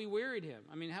 how have we wearied him?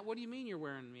 I mean, what do you mean you're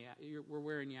wearing me out? We're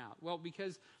wearing you out? Well,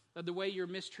 because of the way you're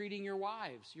mistreating your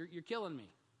wives. You're killing me.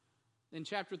 In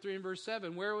chapter 3 and verse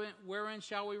 7, wherein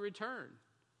shall we return?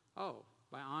 Oh,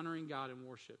 by honoring God in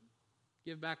worship.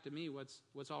 Give back to me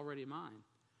what's already mine.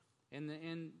 And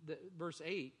in verse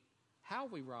 8, how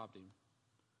have we robbed him?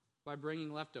 By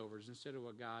bringing leftovers instead of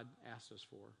what God asked us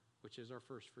for, which is our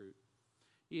first fruit.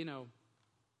 You know,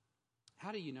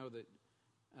 how do you know that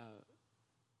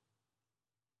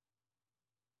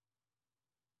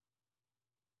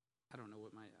I don't know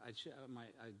what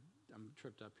I'm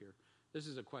tripped up here. This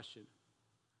is a question.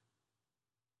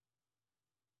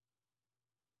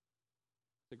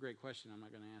 It's a great question. I'm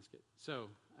not going to ask it. So,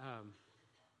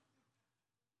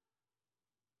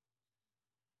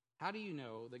 how do you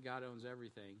know that God owns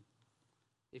everything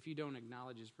if you don't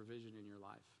acknowledge His provision in your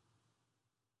life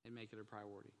and make it a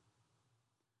priority?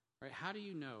 Right? How do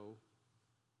you know?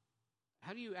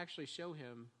 How do you actually show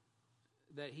Him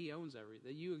that He owns everything?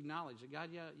 That you acknowledge that, God,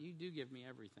 yeah, you do give me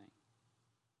everything.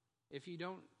 if you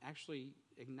don't actually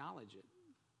acknowledge it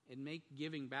and make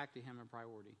giving back to him a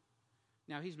priority.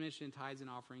 Now, he's mentioned tithes and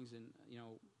offerings, and,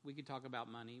 we could talk about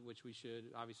money, which we should.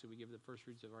 Obviously, we give the first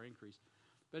fruits of our increase.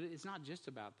 But it's not just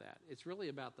about that. It's really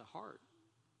about the heart.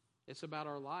 It's about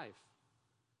our life.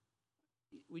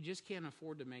 We just can't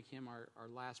afford to make him our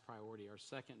last priority, our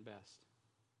second best.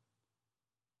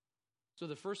 So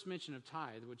the first mention of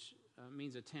tithe, which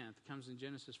means a tenth, comes in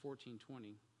Genesis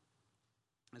 14:20,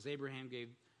 as Abraham gave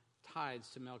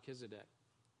tithes to Melchizedek.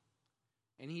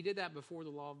 And he did that before the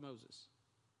law of Moses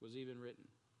was even written.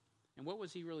 And what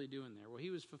was he really doing there? Well, he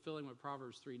was fulfilling what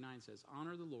Proverbs 3:9 says,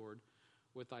 honor the Lord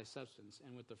with thy substance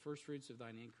and with the first fruits of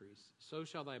thine increase. So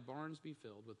shall thy barns be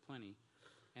filled with plenty,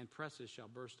 and presses shall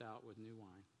burst out with new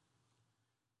wine.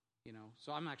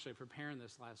 So I'm actually preparing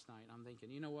this last night. I'm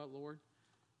thinking, you know what, Lord?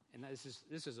 And this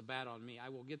is a bad on me. I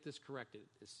will get this corrected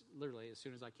literally as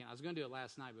soon as I can. I was going to do it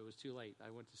last night, but it was too late.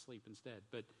 I went to sleep instead.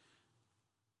 But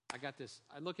I got this.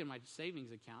 I look in my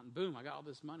savings account, and boom, I got all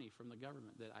this money from the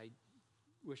government that I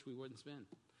wish we wouldn't spend.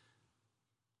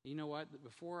 You know what?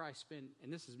 Before I spend,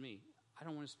 and this is me, I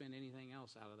don't want to spend anything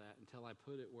else out of that until I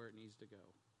put it where it needs to go.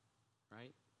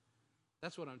 Right?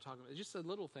 That's what I'm talking about. It's just the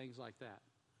little things like that.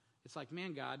 It's like,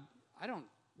 man, God,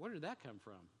 where did that come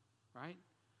from? Right?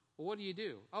 Well, what do you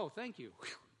do? Oh, thank you.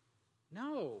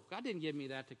 No, God didn't give me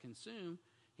that to consume.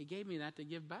 He gave me that to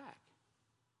give back.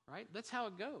 Right? That's how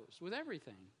it goes with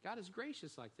everything. God is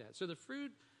gracious like that. So the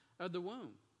fruit of the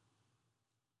womb,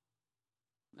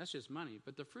 that's just money,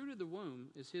 but the fruit of the womb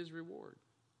is his reward.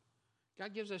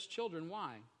 God gives us children.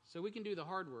 Why? So we can do the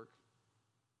hard work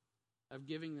of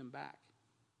giving them back.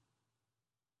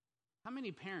 How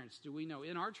many parents do we know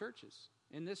in our churches,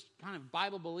 in this kind of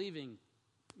Bible-believing,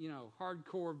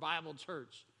 hardcore Bible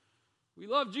church? We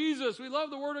love Jesus. We love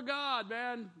the Word of God,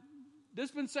 man.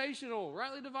 Dispensational,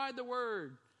 rightly divide the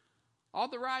Word.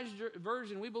 Authorized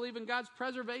version. We believe in God's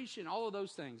preservation. All of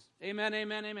those things. Amen,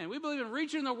 amen, amen. We believe in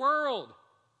reaching the world.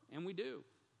 And we do.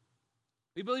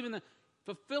 We believe in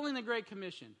fulfilling the Great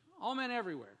Commission. All men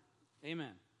everywhere.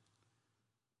 Amen.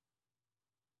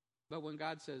 But when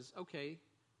God says, okay,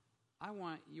 I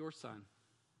want your son.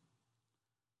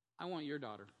 I want your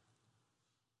daughter.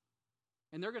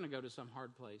 And they're going to go to some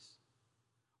hard place.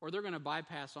 Or they're going to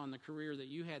bypass on the career that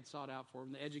you had sought out for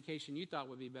them, the education you thought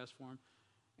would be best for them,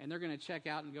 and they're going to check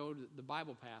out and go to the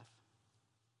Bible path.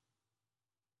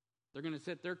 They're going to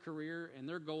set their career and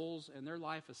their goals and their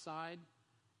life aside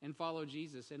and follow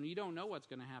Jesus. And you don't know what's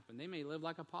going to happen. They may live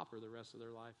like a pauper the rest of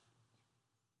their life.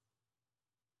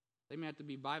 They may have to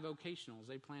be bivocational as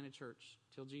they plant a church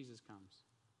till Jesus comes.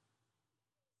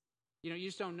 You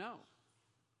just don't know.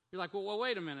 You're like, well,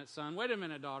 wait a minute, son. Wait a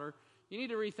minute, daughter. You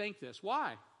need to rethink this.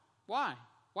 Why? Why?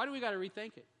 Why do we got to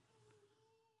rethink it?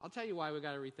 I'll tell you why we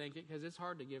got to rethink it, because it's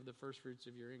hard to give the first fruits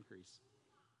of your increase.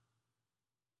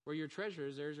 Where your treasure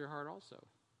is, there's your heart also.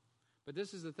 But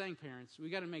this is the thing, parents. We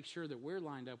got to make sure that we're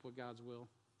lined up with God's will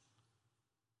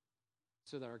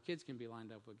so that our kids can be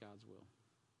lined up with God's will.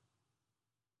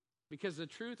 Because the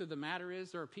truth of the matter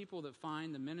is, there are people that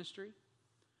find the ministry,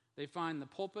 they find the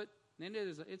pulpit, and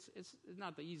it's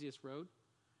not the easiest road,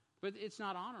 but it's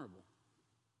not honorable.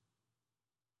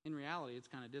 In reality, it's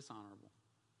kind of dishonorable.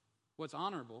 What's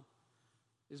honorable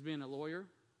is being a lawyer,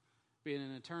 being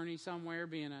an attorney somewhere,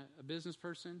 being a business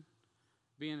person,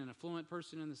 being an affluent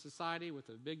person in the society with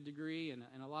a big degree and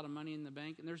a lot of money in the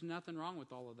bank. And there's nothing wrong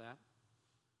with all of that.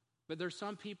 But there's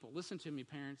some people, listen to me,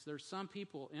 parents, there's some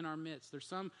people in our midst. There's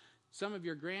some of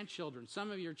your grandchildren,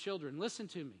 some of your children, listen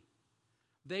to me.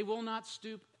 They will not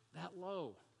stoop that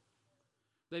low.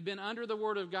 They've been under the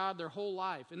Word of God their whole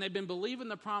life, and they've been believing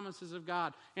the promises of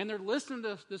God, and they're listening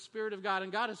to the Spirit of God,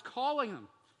 and God is calling them.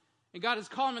 And God is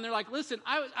calling them, and they're like, listen,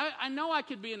 I know I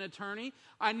could be an attorney.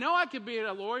 I know I could be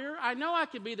a lawyer. I know I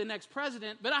could be the next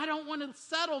president, but I don't want to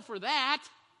settle for that.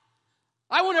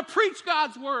 I want to preach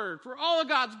God's Word for all of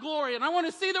God's glory, and I want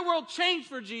to see the world change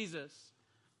for Jesus.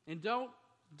 And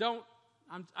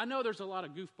I know there's a lot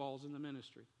of goofballs in the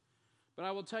ministry, but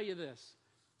I will tell you this.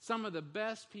 Some of the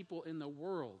best people in the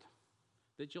world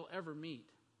that you'll ever meet,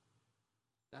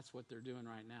 that's what they're doing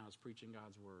right now, is preaching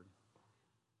God's Word.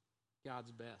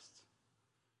 God's best.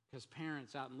 Because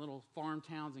parents out in little farm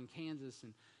towns in Kansas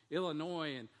and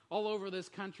Illinois and all over this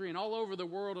country and all over the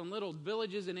world and little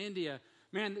villages in India,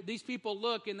 man, these people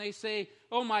look and they say,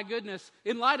 oh my goodness,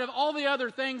 in light of all the other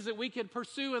things that we could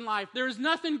pursue in life, there's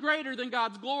nothing greater than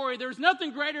God's glory. There's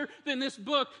nothing greater than this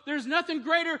book. There's nothing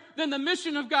greater than the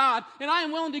mission of God. And I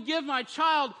am willing to give my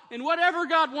child and whatever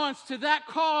God wants to that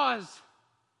cause.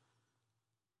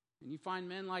 And you find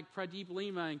men like Pradeep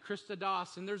Lima and Krista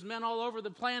Das, and there's men all over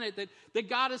the planet that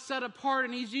God has set apart,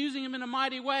 and He's using them in a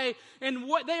mighty way. And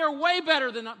they are way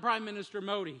better than Prime Minister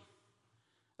Modi.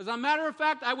 As a matter of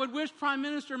fact, I would wish Prime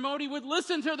Minister Modi would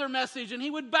listen to their message, and he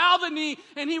would bow the knee,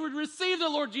 and he would receive the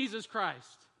Lord Jesus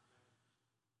Christ.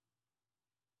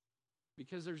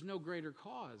 Because there's no greater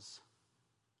cause.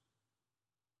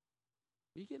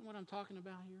 Are you getting what I'm talking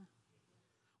about here?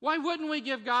 Why wouldn't we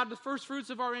give God the first fruits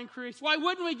of our increase? Why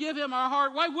wouldn't we give Him our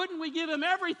heart? Why wouldn't we give Him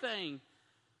everything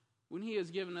when He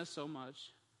has given us so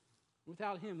much?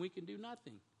 Without Him, we can do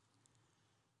nothing.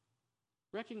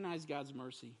 Recognize God's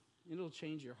mercy. It'll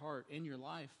change your heart and your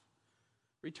life.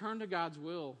 Return to God's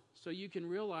will so you can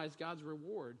realize God's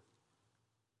reward.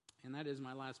 And that is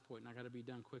my last point, and I got to be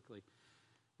done quickly.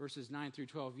 Verses 9 through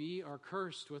 12. Ye are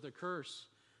cursed with a curse,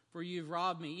 for you've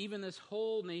robbed me, even this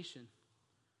whole nation.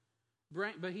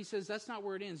 But he says that's not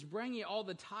where it ends. Bring ye all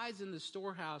the tithes in the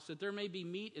storehouse, that there may be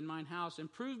meat in mine house.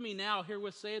 And prove me now,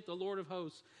 herewith saith the Lord of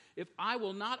hosts, if I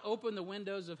will not open the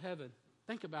windows of heaven.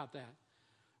 Think about that.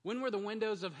 When were the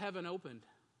windows of heaven opened?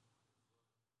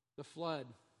 The flood.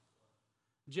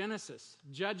 Genesis.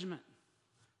 Judgment.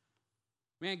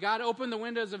 Man, God opened the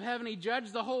windows of heaven. He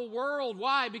judged the whole world.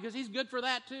 Why? Because He's good for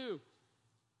that too.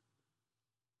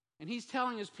 And He's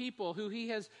telling His people who He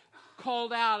has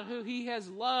called out, who He has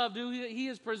loved, who He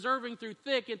is preserving through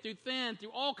thick and through thin,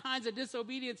 through all kinds of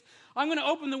disobedience. I'm going to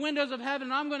open the windows of heaven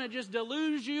and I'm going to just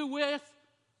deluge you with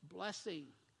blessing.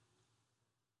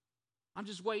 I'm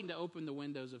just waiting to open the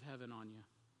windows of heaven on you.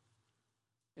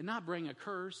 And not bring a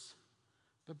curse,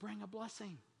 but bring a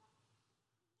blessing.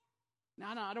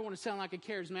 Now, I don't want to sound like a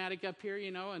charismatic up here,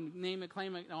 and name it,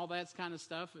 claim it, and all that kind of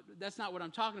stuff. That's not what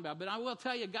I'm talking about. But I will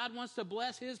tell you, God wants to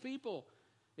bless His people.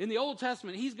 In the Old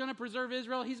Testament, He's going to preserve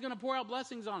Israel. He's going to pour out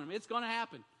blessings on them. It's going to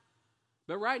happen.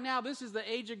 But right now, this is the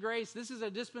age of grace. This is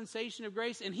a dispensation of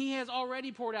grace, and He has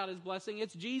already poured out His blessing.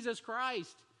 It's Jesus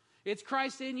Christ. It's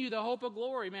Christ in you, the hope of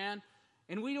glory, man.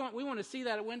 And we want to see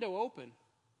that window open.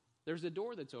 There's a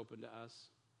door that's open to us.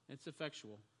 It's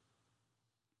effectual.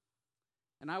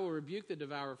 And I will rebuke the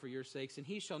devourer for your sakes, and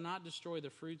he shall not destroy the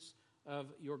fruits of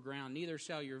your ground. Neither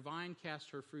shall your vine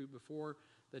cast her fruit before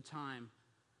the time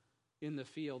in the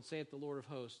field, saith the Lord of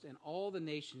hosts. And all the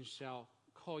nations shall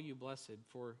call you blessed,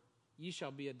 for ye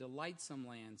shall be a delightsome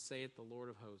land, saith the Lord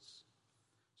of hosts.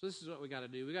 So this is what we got to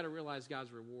do. We got to realize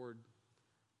God's reward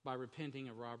by repenting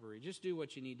of robbery. Just do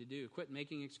what you need to do. Quit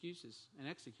making excuses and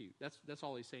execute. That's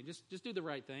all He's saying. Just do the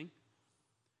right thing.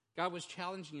 God was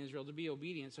challenging Israel to be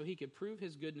obedient so He could prove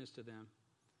His goodness to them.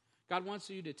 God wants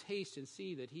you to taste and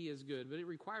see that He is good, but it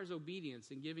requires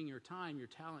obedience in giving your time, your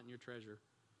talent, and your treasure.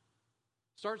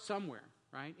 Start somewhere,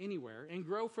 right? Anywhere, and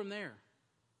grow from there.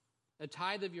 A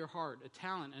tithe of your heart, a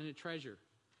talent, and a treasure.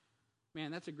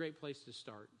 Man, that's a great place to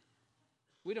start.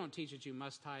 We don't teach that you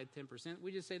must tithe 10%.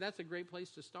 We just say that's a great place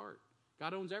to start.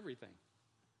 God owns everything.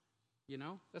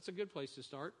 That's a good place to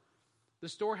start. The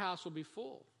storehouse will be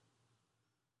full.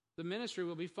 The ministry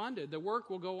will be funded. The work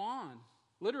will go on.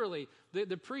 Literally,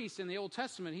 the priests in the Old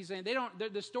Testament, he's saying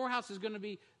the storehouse is going to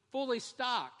be fully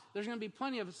stocked. There's going to be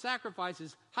plenty of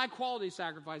sacrifices, high quality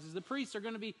sacrifices. The priests are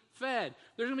going to be fed.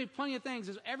 There's going to be plenty of things.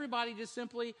 Everybody just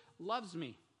simply loves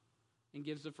me and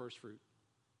gives the first fruit.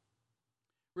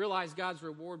 Realize God's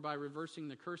reward by reversing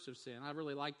the curse of sin. I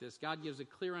really like this. God gives a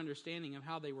clear understanding of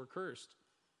how they were cursed.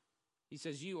 He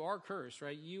says, you are cursed,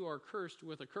 right? You are cursed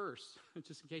with a curse,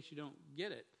 just in case you don't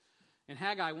get it. In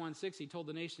Haggai 1:6, He told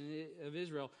the nation of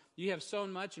Israel, you have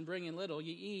sown much and bring in little.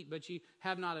 Ye eat, but ye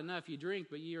have not enough. Ye drink,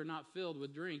 but ye are not filled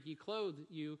with drink. Ye clothe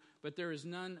you, but there is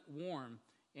none warm.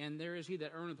 And there is he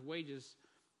that earneth wages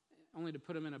only to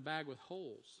put them in a bag with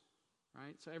holes.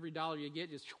 Right? So every dollar you get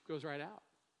just goes right out.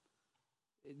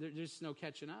 There's just no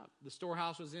catching up. The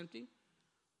storehouse was empty.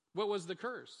 What was the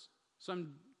curse?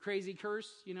 Some crazy curse,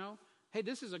 Hey,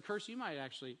 this is a curse you might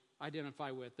actually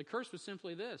identify with. The curse was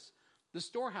simply this. The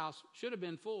storehouse should have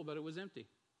been full, but it was empty.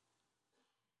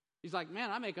 He's like, man,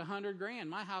 I make $100,000.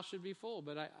 My house should be full,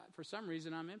 but for some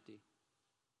reason I'm empty.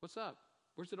 What's up?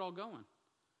 Where's it all going?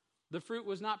 The fruit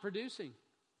was not producing.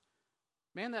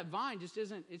 Man, that vine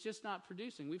it's just not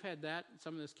producing. We've had that.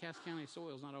 Some of this Cass County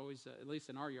soil is not always, at least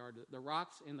in our yard, the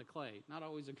rocks and the clay, not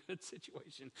always a good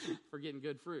situation for getting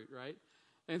good fruit, right?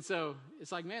 And so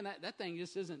it's like, man, that thing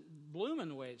just isn't blooming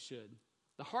the way it should.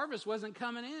 The harvest wasn't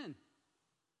coming in.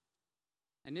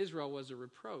 And Israel was a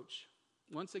reproach,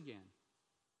 once again,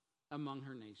 among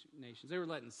her nations. They were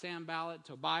letting Sanballat,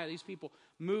 Tobiah, these people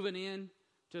moving in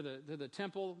to the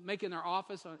temple, making their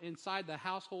office inside the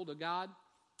household of God.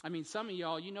 I mean, some of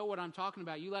y'all, you know what I'm talking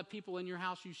about. You let people in your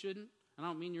house you shouldn't. I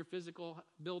don't mean your physical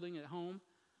building at home.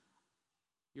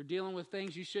 You're dealing with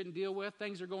things you shouldn't deal with.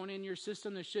 Things are going in your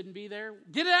system that shouldn't be there.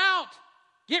 Get it out.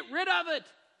 Get rid of it.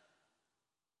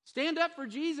 Stand up for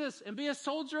Jesus and be a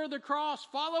soldier of the cross.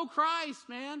 Follow Christ,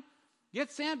 man.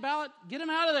 Get Sanballat. Get him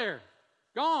out of there.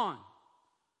 Gone.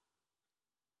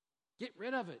 Get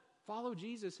rid of it. Follow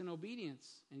Jesus in obedience.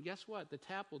 And guess what? The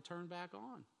tap will turn back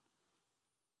on.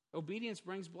 Obedience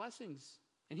brings blessings.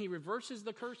 And he reverses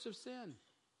the curse of sin.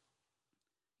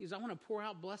 He says, I want to pour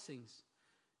out blessings.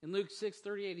 In Luke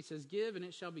 6:38, he says, give, and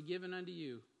it shall be given unto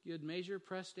you. Good measure,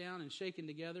 pressed down and shaken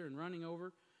together and running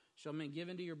over, shall men give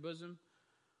into your bosom.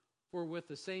 For with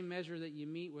the same measure that you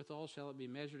meet withal shall it be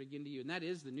measured again to you. And that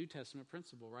is the New Testament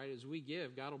principle, right? As we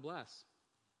give, God will bless.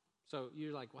 So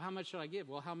you're like, well, how much should I give?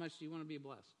 Well, how much do you want to be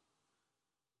blessed?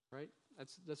 Right?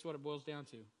 That's what it boils down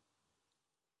to.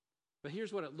 But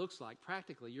here's what it looks like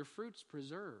practically. Your fruit's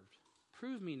preserved.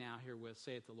 Prove me now herewith,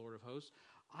 saith the Lord of hosts.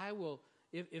 I will,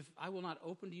 if I will not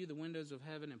open to you the windows of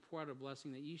heaven and pour out a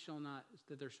blessing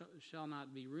that there shall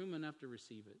not be room enough to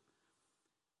receive it.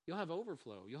 You'll have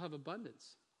overflow. You'll have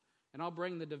abundance. And I'll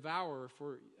bring the devourer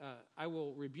I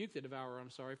will rebuke the devourer,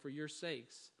 for your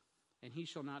sakes, and he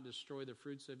shall not destroy the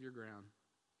fruits of your ground.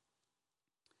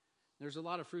 There's a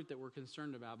lot of fruit that we're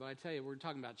concerned about, but I tell you, we're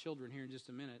talking about children here in just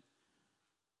a minute.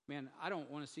 Man, I don't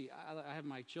want to see, I have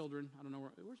my children, I don't know,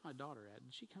 where's my daughter at?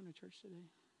 Did she come to church today?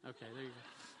 Okay, there you go.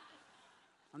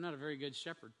 I'm not a very good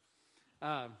shepherd.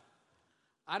 I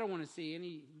don't want to see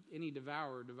any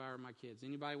devourer devour my kids.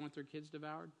 Anybody want their kids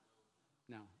devoured?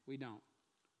 No, we don't.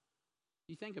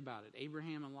 You think about it.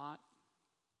 Abraham and Lot.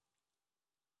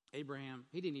 Abraham,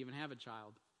 he didn't even have a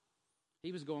child.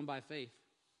 He was going by faith.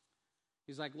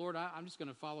 He's like, Lord, I'm just going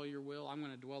to follow your will. I'm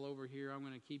going to dwell over here. I'm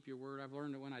going to keep your word. I've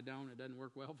learned that when I don't, it doesn't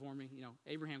work well for me. You know,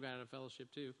 Abraham got out of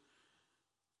fellowship too.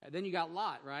 And then you got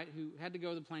Lot, right, who had to go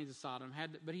to the plains of Sodom,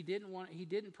 but he didn't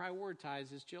prioritize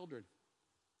his children.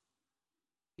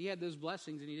 He had those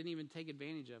blessings, and he didn't even take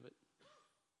advantage of it.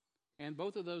 And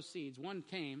both of those seeds, one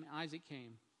came, Isaac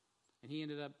came, and he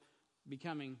ended up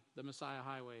becoming the Messiah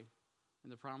highway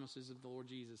and the promises of the Lord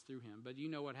Jesus through him. But you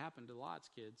know what happened to Lot's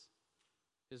kids,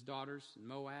 his daughters,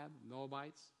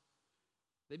 Moabites.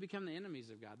 They become the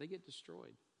enemies of God. They get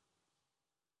destroyed.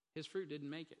 His fruit didn't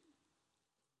make it.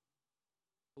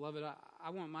 Beloved, I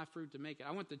want my fruit to make it.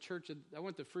 I want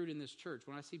the fruit in this church.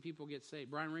 When I see people get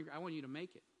saved, Brian Rinker, I want you to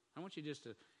make it. I want you just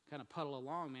to kind of puddle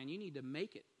along, man. You need to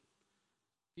make it.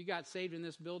 If you got saved in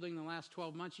this building in the last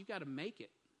 12 months, you got to make it.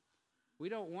 We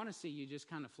don't want to see you just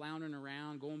kind of floundering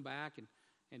around, going back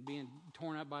and being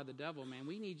torn up by the devil, man.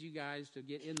 We need you guys to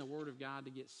get in the Word of God,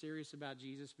 to get serious about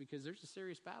Jesus, because there's a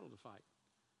serious battle to fight.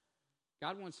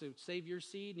 God wants to save your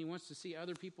seed, and he wants to see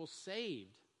other people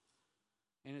saved.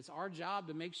 And it's our job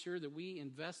to make sure that we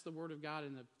invest the Word of God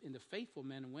in the faithful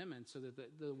men and women so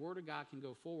that the Word of God can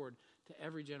go forward to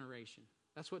every generation.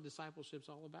 That's what discipleship's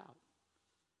all about.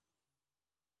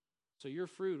 So your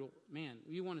fruit, man,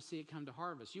 you want to see it come to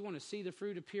harvest. You want to see the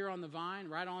fruit appear on the vine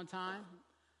right on time,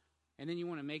 and then you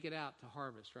want to make it out to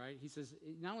harvest, right? He says,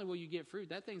 not only will you get fruit,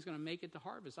 that thing's going to make it to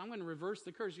harvest. I'm going to reverse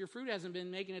the curse. Your fruit hasn't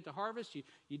been making it to harvest.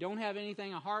 You don't have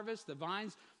anything to harvest. The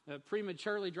vine's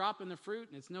prematurely dropping the fruit,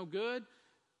 and it's no good.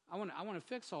 I want to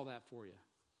fix all that for you.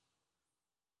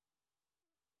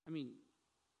 I mean,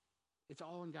 it's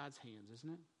all in God's hands, isn't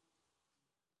it?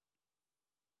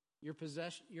 Your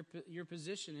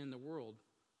position in the world.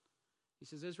 He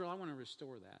says, Israel, I want to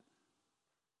restore that.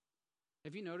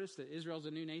 Have you noticed that Israel's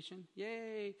a new nation?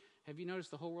 Yay! Have you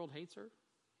noticed the whole world hates her?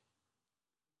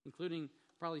 Including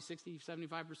probably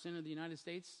 60-75% of the United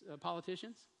States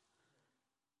politicians?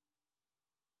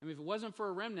 I mean, if it wasn't for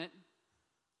a remnant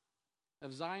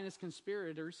of Zionist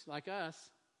conspirators like us,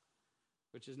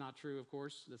 which is not true, of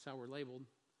course, that's how we're labeled,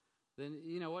 then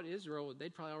you know what? Israel,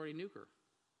 they'd probably already nuke her.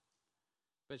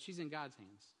 But she's in God's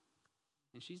hands.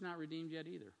 And she's not redeemed yet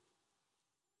either.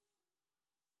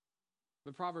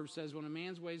 But Proverbs says, when a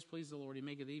man's ways please the Lord, he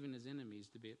maketh even his enemies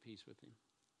to be at peace with him.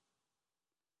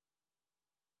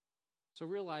 So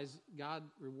realize God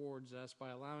rewards us by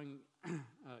allowing,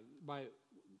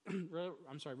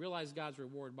 realize God's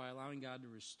reward by allowing God to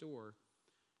restore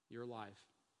your life.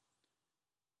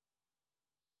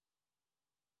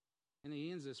 And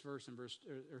he ends this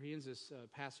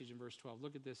passage in verse 12.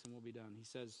 Look at this and we'll be done. He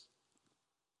says,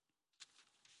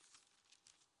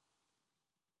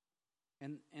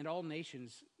 and all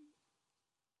nations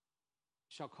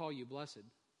shall call you blessed,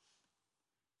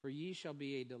 for ye shall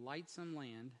be a delightsome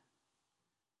land.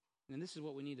 And this is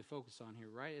what we need to focus on here,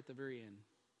 right at the very end.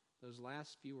 Those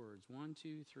last few words. 1,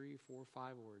 2, 3, 4,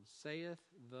 5 words. Saith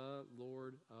the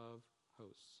Lord of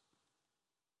hosts.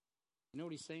 You know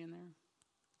what he's saying there?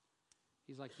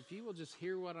 He's like, if you will just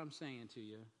hear what I'm saying to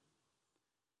you,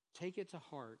 take it to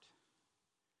heart,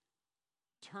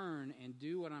 turn and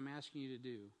do what I'm asking you to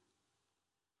do,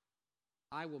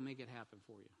 I will make it happen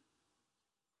for you.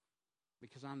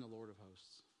 Because I'm the Lord of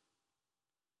hosts.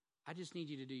 I just need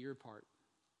you to do your part.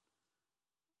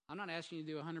 I'm not asking you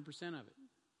to do 100% of it.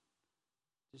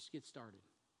 Just get started.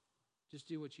 Just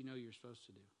do what you know you're supposed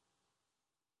to do.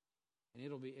 And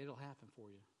it'll happen for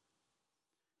you.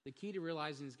 The key to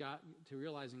realizing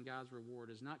God's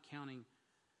reward is not counting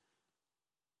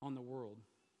on the world,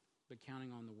 but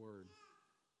counting on the Word.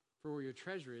 For where your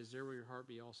treasure is, there will your heart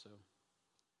be also.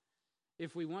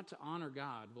 If we want to honor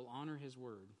God, we'll honor His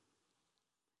Word,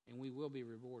 and we will be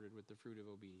rewarded with the fruit of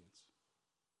obedience.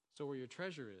 So where your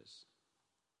treasure is,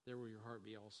 there will your heart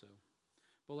be also.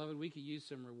 Beloved, we could use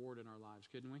some reward in our lives,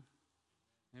 couldn't we?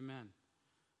 Amen.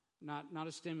 Not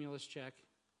a stimulus check,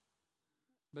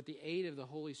 but the aid of the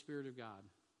Holy Spirit of God,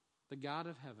 the God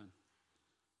of heaven,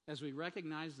 as we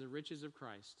recognize the riches of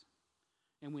Christ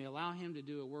and we allow Him to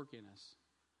do a work in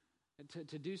us,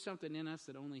 to do something in us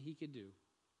that only He could do.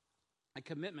 A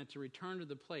commitment to return to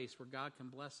the place where God can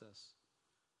bless us.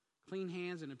 Clean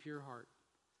hands and a pure heart.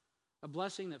 A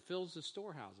blessing that fills the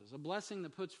storehouses. A blessing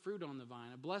that puts fruit on the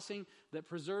vine. A blessing that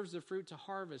preserves the fruit to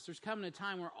harvest. There's coming a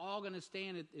time we're all going to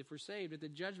stand, if we're saved, at the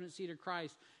judgment seat of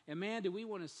Christ. And man, do we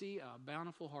want to see a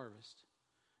bountiful harvest.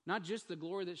 Not just the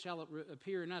glory that shall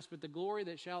appear in us, but the glory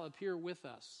that shall appear with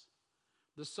us.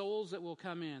 The souls that will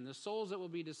come in, the souls that will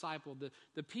be discipled,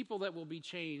 the people that will be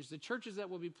changed, the churches that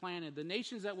will be planted, the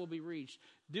nations that will be reached,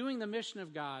 doing the mission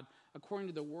of God according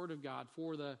to the Word of God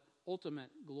for the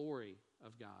ultimate glory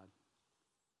of God.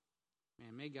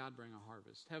 Man, may God bring a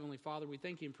harvest. Heavenly Father, we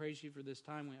thank you and praise you for this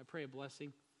time. I pray a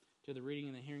blessing to the reading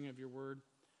and the hearing of your word.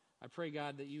 I pray,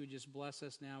 God, that you would just bless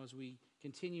us now as we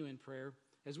continue in prayer.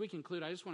 As we conclude, I just want